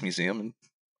the Rijksmuseum.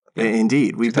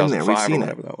 Indeed, we've been there. We've seen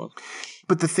it. That was.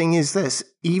 But the thing is this,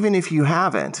 even if you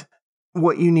haven't,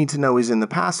 what you need to know is in the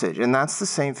passage. And that's the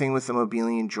same thing with the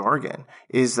Mobilian jargon,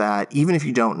 is that even if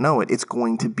you don't know it, it's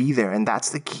going to be there. And that's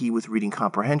the key with reading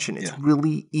comprehension. It's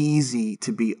really easy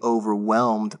to be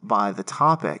overwhelmed by the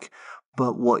topic,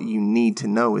 but what you need to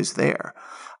know is there.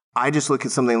 I just look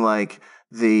at something like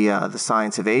the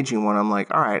science of aging one. I'm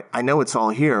like, all right, I know it's all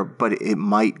here, but it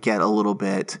might get a little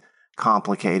bit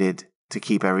complicated to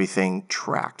keep everything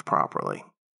tracked properly.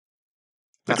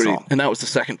 That's Agreed. all. And that was the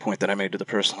second point that I made to the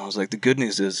person. I was like, the good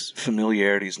news is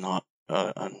familiarity is not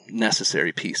a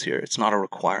necessary piece here. It's not a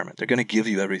requirement. They're going to give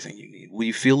you everything you need. Will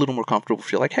you feel a little more comfortable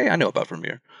if you're like, hey, I know about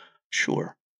Vermeer?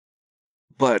 Sure.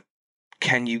 But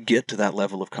can you get to that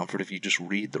level of comfort if you just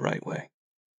read the right way?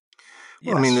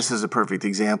 Well, I mean, this is a perfect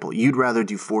example. You'd rather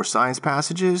do 4 science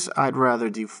passages. I'd rather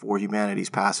do 4 humanities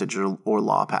passages or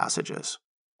law passages.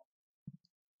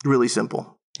 Really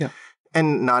simple. Yeah.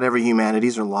 And not every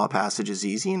humanities or law passage is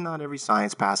easy, and not every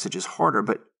science passage is harder.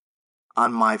 But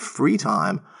on my free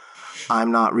time,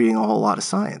 I'm not reading a whole lot of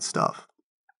science stuff.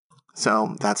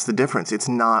 So that's the difference. It's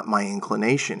not my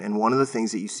inclination. And one of the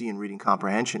things that you see in reading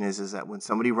comprehension is that when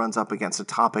somebody runs up against a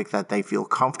topic that they feel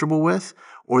comfortable with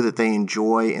or that they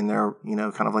enjoy in their,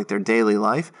 kind of like their daily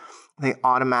life, they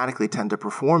automatically tend to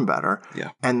perform better.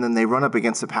 Yeah. And then they run up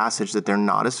against a passage that they're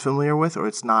not as familiar with, or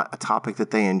it's not a topic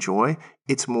that they enjoy.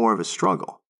 It's more of a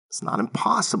struggle. It's not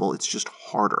impossible. It's just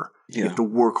harder. Yeah. You have to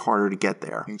work harder to get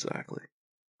there. Exactly.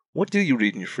 What do you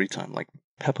read in your free time? Like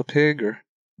Peppa Pig or...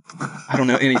 I don't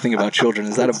know anything about children.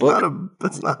 Is that a book?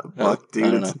 That's not a book,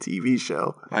 dude. It's a TV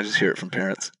show. I just hear it from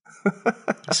parents.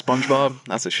 SpongeBob?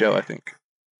 That's a show, I think.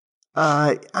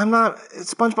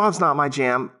 SpongeBob's not my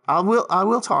jam. I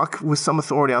will talk with some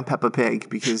authority on Peppa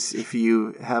Pig, because if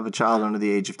you have a child under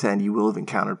the age of 10, you will have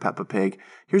encountered Peppa Pig.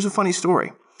 Here's a funny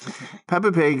story.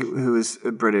 Peppa Pig, who is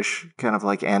a British kind of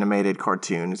like animated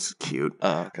cartoon, it's cute.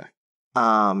 Oh, okay.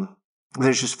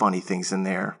 There's just funny things in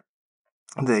there.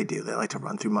 They do. They like to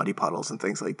run through muddy puddles and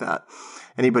things like that.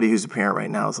 Anybody who's a parent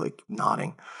right now is like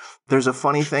nodding. There's a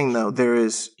funny thing though.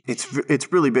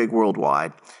 It's really big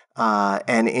worldwide.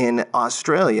 And in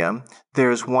Australia,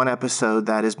 there's one episode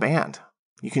that is banned.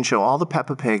 You can show all the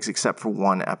Peppa Pigs except for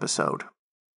one episode.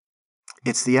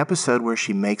 It's the episode where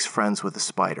she makes friends with a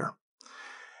spider.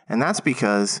 And that's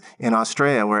because in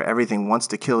Australia, where everything wants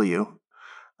to kill you,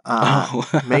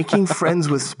 making friends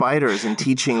with spiders and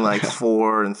teaching like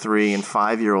 4 and 3 and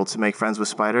 5-year-olds to make friends with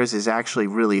spiders is actually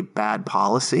really bad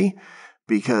policy,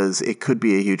 because it could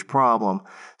be a huge problem.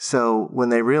 So when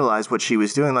they realized what she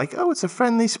was doing, like, oh, it's a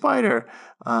friendly spider,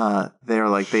 they're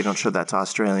like, they don't show that to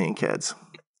Australian kids.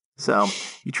 So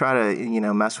you try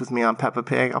to, mess with me on Peppa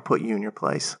Pig, I'll put you in your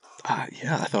place.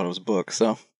 Yeah, I thought it was a book,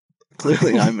 so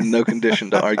clearly I'm in no condition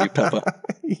to argue Peppa.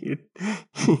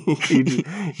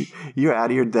 You're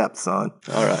out of your depth, son.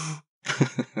 All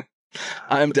right.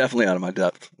 I'm definitely out of my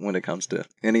depth when it comes to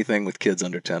anything with kids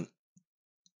under 10.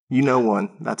 You know one.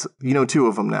 You know 2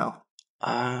 of them now.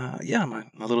 Yeah, my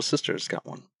little sister's got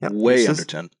one. Yep. Way under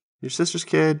 10. Your sister's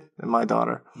kid and my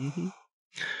daughter. Mm-hmm.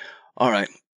 All right.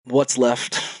 What's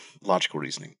left? Logical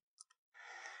reasoning.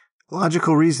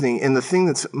 Logical reasoning. And the thing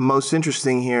that's most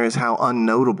interesting here is how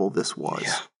unnotable this was.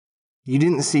 Yeah. You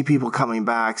didn't see people coming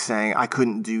back saying, I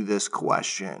couldn't do this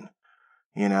question.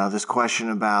 This question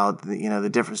about, the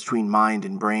difference between mind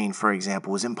and brain, for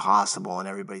example, was impossible and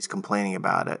everybody's complaining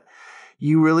about it.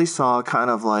 You really saw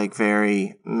kind of like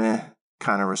very meh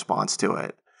kind of response to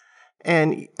it.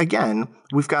 And again,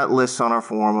 we've got lists on our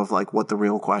forum of like what the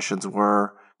real questions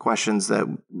were, questions that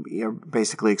are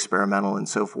basically experimental and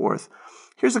so forth.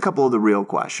 Here's a couple of the real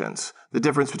questions. The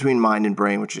difference between mind and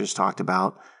brain, which you just talked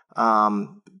about.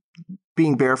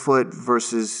 Being barefoot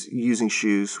versus using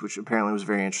shoes, which apparently was a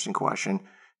very interesting question.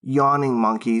 Yawning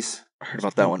monkeys. I heard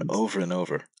about that one over and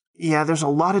over. Yeah, there's a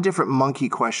lot of different monkey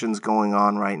questions going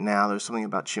on right now. There's something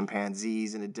about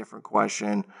chimpanzees in a different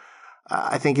question.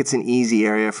 I think it's an easy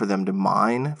area for them to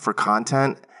mine for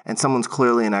content, and someone's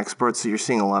clearly an expert, so you're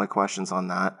seeing a lot of questions on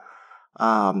that.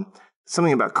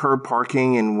 Something about curb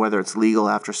parking and whether it's legal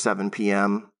after 7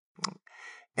 p.m.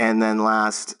 And then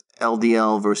last,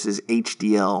 LDL versus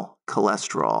HDL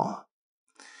cholesterol,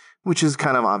 which is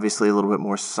kind of obviously a little bit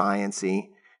more science-y.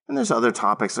 And there's other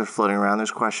topics that are floating around.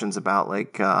 There's questions about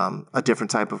like a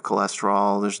different type of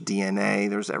cholesterol. There's DNA.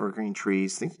 There's evergreen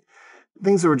trees.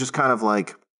 Things that were just kind of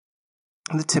like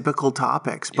the typical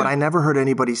topics. But I never heard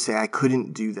anybody say I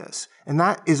couldn't do this. And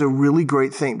that is a really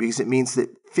great thing because it means that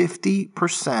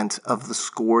 50% of the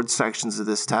scored sections of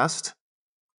this test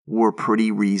were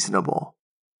pretty reasonable.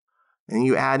 And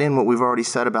you add in what we've already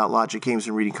said about logic games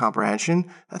and reading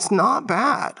comprehension, that's not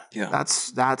bad. Yeah.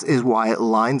 That is why it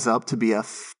lines up to be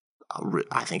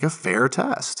I think a fair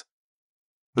test.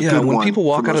 When people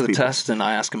walk out of the test and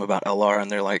I ask them about LR and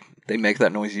they're like, they make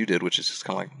that noise you did, which is just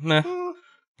kind of like, meh.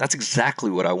 That's exactly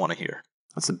what I want to hear.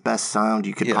 That's the best sound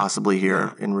you could possibly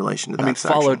hear in relation to that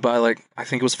section. Followed by like, I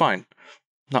think it was fine.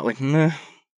 Not like, meh,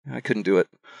 I couldn't do it.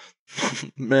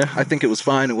 Meh, I think it was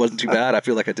fine. It wasn't too bad. I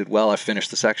feel like I did well. I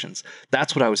finished the sections.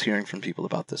 That's what I was hearing from people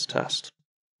about this test.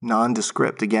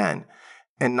 Nondescript again.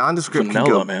 And nondescript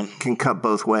can cut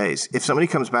both ways. If somebody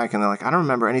comes back and they're like, I don't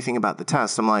remember anything about the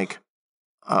test, I'm like,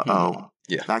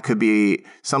 Yeah. That could be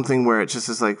something where it just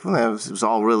is like, well, it was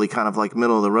all really kind of like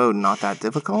middle of the road and not that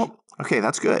difficult. Okay,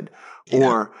 that's good. Yeah.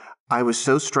 Or I was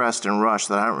so stressed and rushed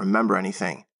that I don't remember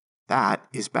anything. That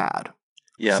is bad.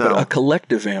 Yeah, but a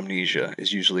collective amnesia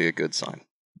is usually a good sign.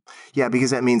 Yeah,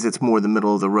 because that means it's more the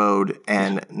middle of the road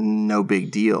and no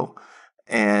big deal.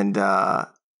 And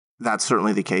that's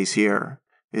certainly the case here,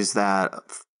 is that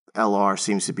LR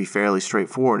seems to be fairly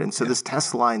straightforward. And so this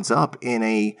test lines up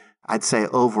in I'd say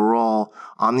overall,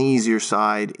 on the easier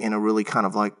side, in a really kind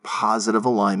of like positive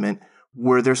alignment.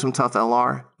 Were there some tough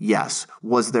LR? Yes.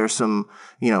 Was there some,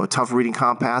 a tough reading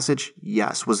comp passage?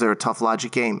 Yes. Was there a tough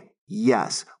logic game?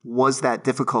 Yes. Was that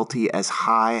difficulty as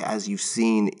high as you've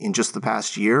seen in just the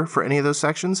past year for any of those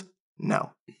sections?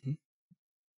 No. Mm-hmm.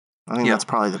 I think that's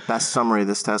probably the best summary of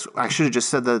this test. I should have just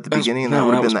said that at the beginning, and that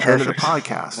would have been the end of the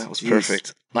podcast. That was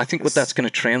perfect. I think what that's going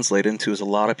to translate into is a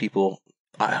lot of people,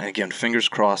 again, fingers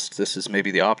crossed, this is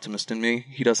maybe the optimist in me.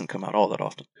 He doesn't come out all that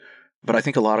often. But I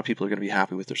think a lot of people are going to be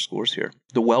happy with their scores here.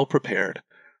 The well-prepared,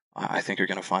 I think, are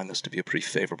going to find this to be a pretty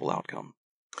favorable outcome.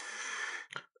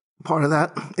 Part of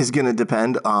that is going to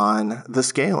depend on the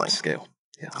scaling. Scale,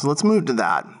 yeah. So let's move to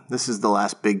that. This is the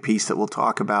last big piece that we'll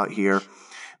talk about here.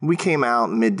 We came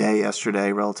out midday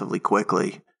yesterday relatively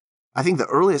quickly. I think the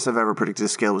earliest I've ever predicted a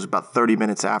scale was about 30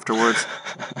 minutes afterwards.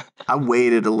 I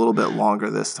waited a little bit longer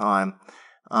this time.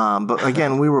 But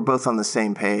again, we were both on the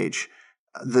same page.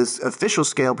 This official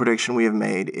scale prediction we have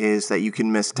made is that you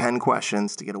can miss 10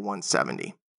 questions to get a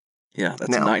 170. Yeah, that's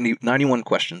 91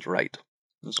 questions right.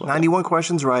 91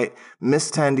 questions right,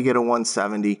 miss 10 to get a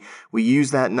 170. We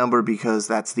use that number because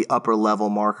that's the upper level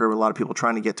marker. A lot of people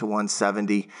trying to get to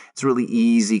 170. It's really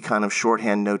easy kind of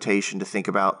shorthand notation to think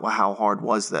about, well, how hard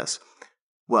was this?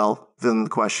 Well, then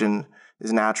the question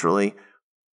is naturally,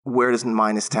 where does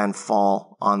minus 10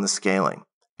 fall on the scaling?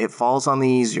 It falls on the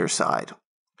easier side.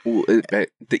 Well,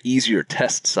 the easier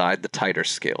test side, the tighter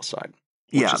scale side.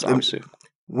 Which is obviously.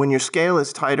 When your scale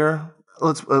is tighter,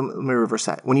 let me reverse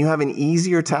that. When you have an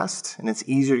easier test and it's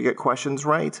easier to get questions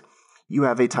right, you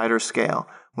have a tighter scale.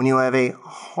 When you have a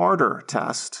harder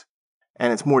test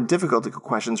and it's more difficult to get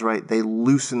questions right, they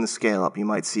loosen the scale up. You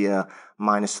might see a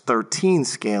minus 13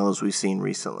 scale as we've seen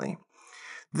recently.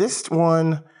 This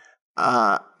one,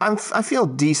 I feel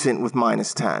decent with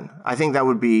minus 10. I think that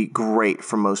would be great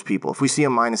for most people. If we see a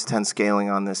minus 10 scaling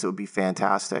on this, it would be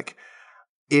fantastic.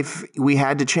 If we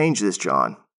had to change this,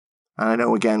 John, and I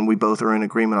know, again, we both are in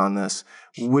agreement on this,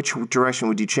 which direction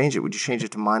would you change it? Would you change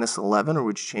it to minus 11 or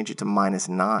would you change it to minus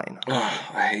 9? Oh,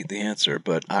 I hate the answer,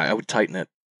 but I would tighten it.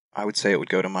 I would say it would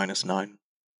go to minus 9.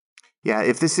 Yeah,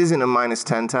 if this isn't a minus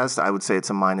 10 test, I would say it's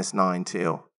a minus 9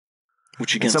 too.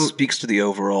 Which again speaks to the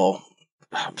overall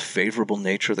favorable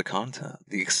nature of the content,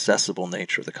 the accessible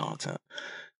nature of the content.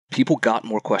 People got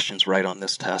more questions right on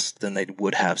this test than they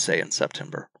would have, say, in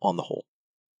September on the whole.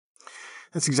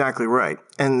 That's exactly right.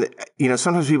 And,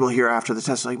 sometimes people hear after the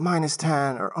test like minus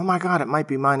 10 or, oh my God, it might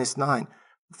be minus 9.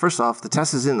 First off, the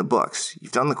test is in the books.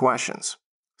 You've done the questions.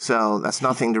 So that's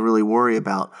nothing to really worry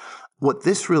about. What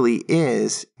this really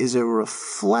is a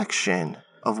reflection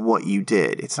of what you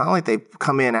did. It's not like they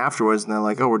come in afterwards and they're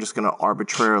like, oh, we're just going to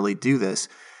arbitrarily do this.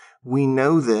 We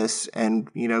know this and,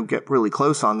 get really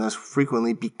close on this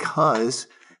frequently because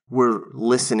we're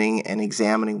listening and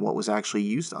examining what was actually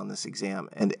used on this exam.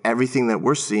 And everything that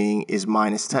we're seeing is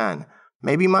 -10,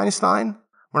 maybe -9.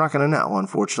 We're not going to know,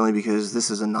 unfortunately, because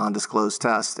this is a non-disclosed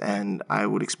test, and I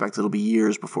would expect it'll be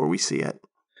years before we see it.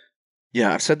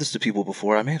 Yeah, I've said this to people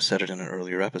before. I may have said it in an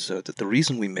earlier episode that the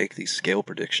reason we make these scale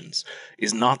predictions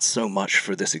is not so much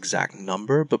for this exact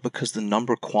number, but because the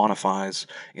number quantifies,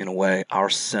 in a way, our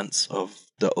sense of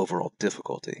the overall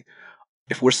difficulty.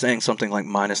 If we're saying something like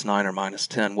 -9 or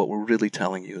 -10, what we're really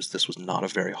telling you is this was not a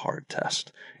very hard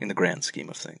test in the grand scheme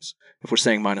of things. If we're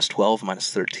saying -12,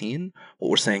 -13, what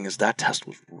we're saying is that test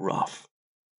was rough.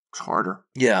 It's harder.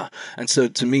 Yeah, and so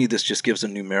to me, this just gives a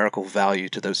numerical value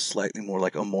to those slightly more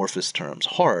like amorphous terms,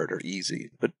 hard or easy,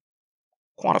 but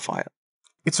quantify it.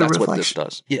 That's a reflection. What this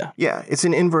does. Yeah. Yeah, it's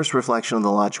an inverse reflection of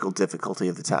the logical difficulty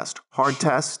of the test. Hard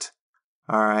test,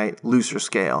 all right, looser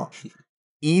scale.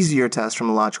 Easier test from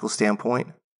a logical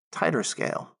standpoint, tighter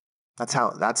scale.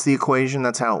 That's the equation,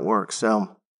 that's how it works.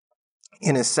 So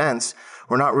in a sense,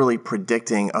 we're not really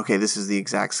predicting, okay, this is the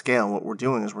exact scale. What we're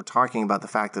doing is we're talking about the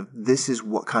fact that this is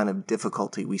what kind of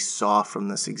difficulty we saw from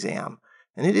this exam.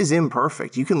 And it is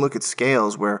imperfect. You can look at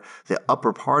scales where the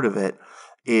upper part of it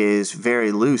is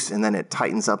very loose and then it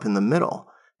tightens up in the middle.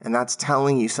 And that's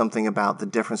telling you something about the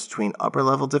difference between upper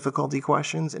level difficulty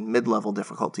questions and mid-level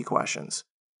difficulty questions.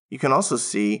 You can also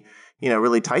see,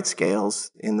 really tight scales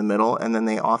in the middle, and then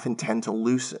they often tend to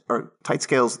loosen, or tight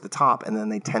scales at the top, and then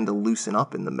they tend to loosen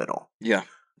up in the middle. Yeah.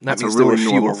 That means there were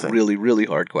fewer really, really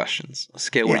hard questions. A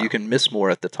scale where you can miss more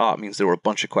at the top means there were a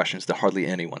bunch of questions that hardly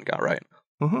anyone got right.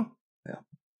 Mm-hmm. Yeah.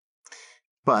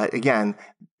 But again,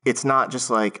 it's not just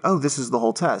like, oh, this is the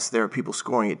whole test. There are people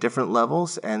scoring at different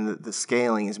levels, and the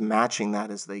scaling is matching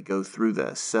that as they go through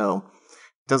this. So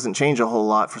doesn't change a whole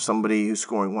lot for somebody who's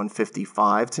scoring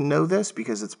 155 to know this,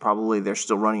 because it's probably they're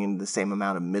still running into the same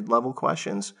amount of mid-level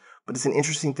questions. But it's an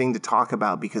interesting thing to talk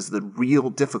about because the real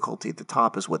difficulty at the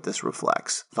top is what this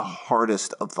reflects, the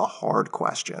hardest of the hard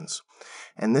questions.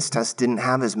 And this test didn't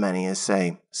have as many as,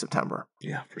 say, September.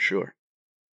 Yeah, for sure.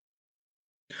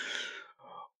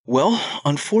 Well,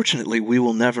 unfortunately, we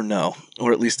will never know,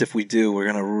 or at least if we do,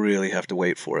 we're going to really have to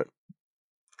wait for it.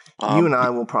 You and I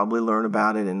will probably learn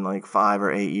about it in like 5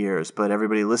 or 8 years, but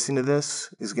everybody listening to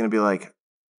this is going to be like,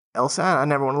 LSAT? I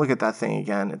never want to look at that thing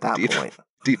again at that point.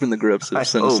 Deep in the grips of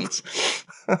senescence.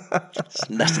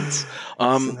 Senescence.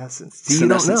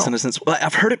 Senescence. Well,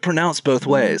 I've heard it pronounced both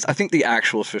ways. I think the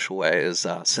actual official way is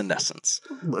senescence.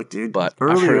 Look, dude, but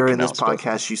earlier in this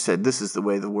podcast, you said this is the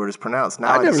way the word is pronounced.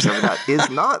 Now I discovered that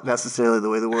is not necessarily the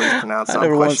way the word is pronounced.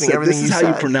 I'm questioning everything you said. This is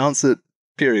how you pronounce it.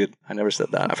 Period. I never said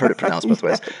that. I've heard it pronounced both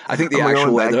ways. I think the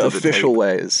actual way, the official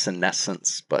way is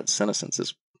senescence, but senescence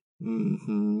is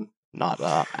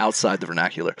not outside the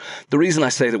vernacular. The reason I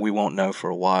say that we won't know for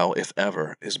a while, if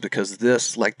ever, is because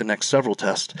this, like the next several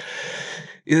tests,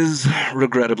 is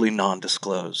regrettably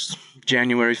non-disclosed.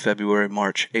 January, February,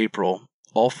 March, April,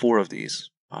 all 4 of these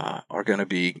are going to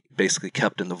be basically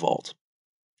kept in the vault.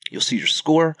 You'll see your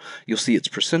score, you'll see its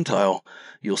percentile,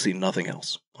 you'll see nothing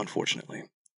else, unfortunately.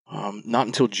 Not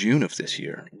until June of this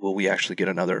year will we actually get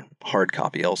another hard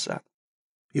copy LSAT.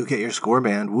 You'll get your score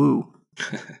band, woo.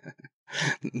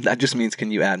 That just means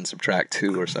can you add and subtract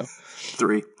 2 or so?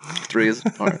 3. 3 is?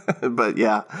 All right. But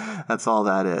yeah, that's all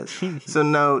that is. So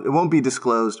no, it won't be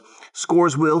disclosed.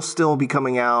 Scores will still be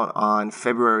coming out on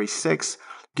February 6th.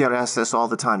 Get asked this all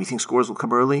the time. You think scores will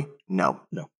come early? No.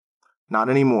 Not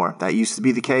anymore. That used to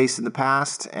be the case in the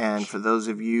past, and for those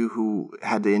of you who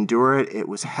had to endure it, it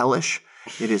was hellish.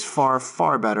 It is far,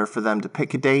 far better for them to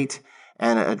pick a date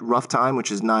and a rough time,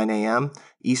 which is 9 a.m.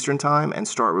 Eastern time, and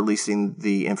start releasing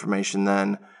the information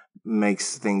then.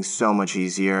 Makes things so much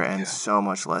easier and so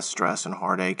much less stress and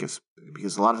heartache,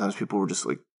 because a lot of times people were just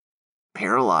like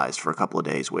paralyzed for a couple of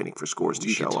days waiting for scores to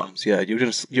show up. Yeah,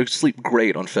 you sleep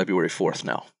great on February 4th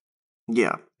now.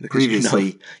 Yeah, because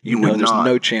previously you know there's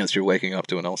no chance you're waking up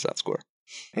to an LSAT score.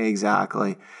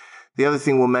 Exactly. The other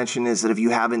thing we'll mention is that if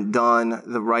you haven't done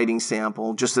the writing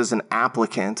sample, just as an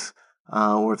applicant,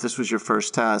 or if this was your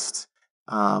first test,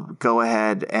 go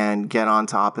ahead and get on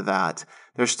top of that.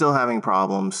 They're still having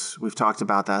problems. We've talked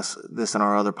about this in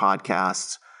our other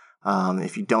podcasts.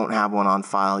 If you don't have one on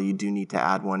file, you do need to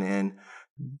add one in.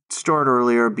 Start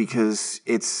earlier because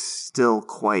it's still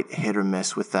quite hit or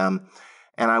miss with them.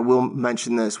 And I will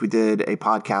mention this. We did a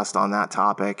podcast on that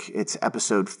topic. It's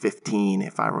episode 15,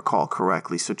 if I recall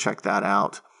correctly. So check that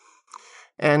out.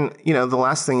 And, the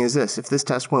last thing is this. If this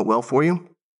test went well for you,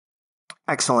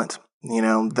 excellent.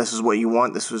 This is what you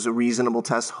want. This was a reasonable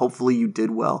test. Hopefully you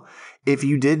did well. If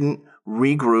you didn't,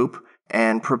 regroup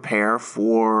and prepare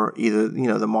for either,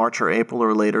 the March or April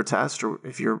or later test. Or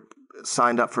if you're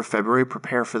signed up for February,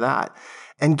 prepare for that.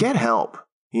 And get help.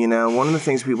 One of the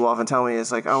things people often tell me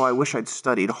is like, oh, I wish I'd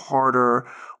studied harder,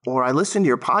 or I listened to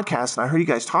your podcast and I heard you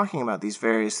guys talking about these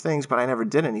various things, but I never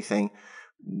did anything.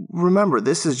 Remember,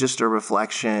 this is just a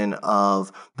reflection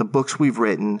of the books we've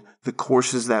written, the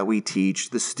courses that we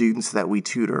teach, the students that we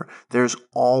tutor. There's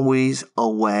always a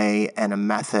way and a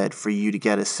method for you to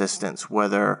get assistance,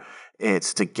 whether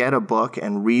it's to get a book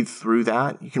and read through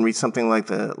that. You can read something like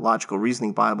the Logical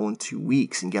Reasoning Bible in 2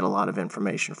 weeks and get a lot of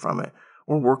information from it,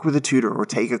 or work with a tutor or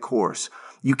take a course.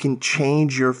 You can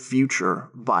change your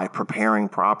future by preparing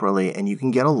properly, and you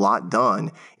can get a lot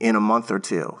done in a month or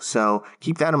two. So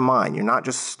keep that in mind. You're not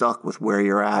just stuck with where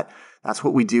you're at. That's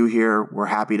what we do here. We're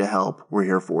happy to help. We're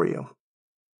here for you.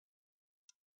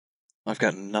 I've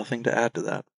got nothing to add to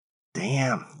that.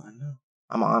 Damn. I know.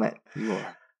 I'm on it. You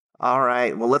are. All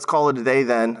right. Well, let's call it a day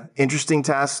then. Interesting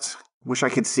test. Wish I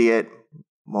could see it.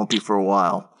 Won't be for a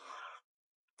while.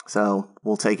 So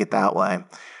we'll take it that way.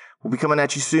 We'll be coming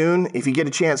at you soon. If you get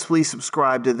a chance, please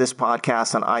subscribe to this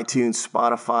podcast on iTunes,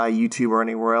 Spotify, YouTube, or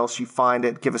anywhere else you find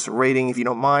it. Give us a rating if you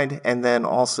don't mind. And then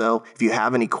also, if you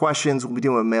have any questions, we'll be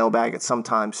doing a mailbag at some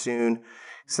time soon.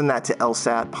 Send that to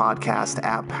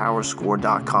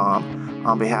lsatpodcast@powerscore.com.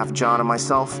 On behalf of John and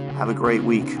myself, have a great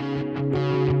week.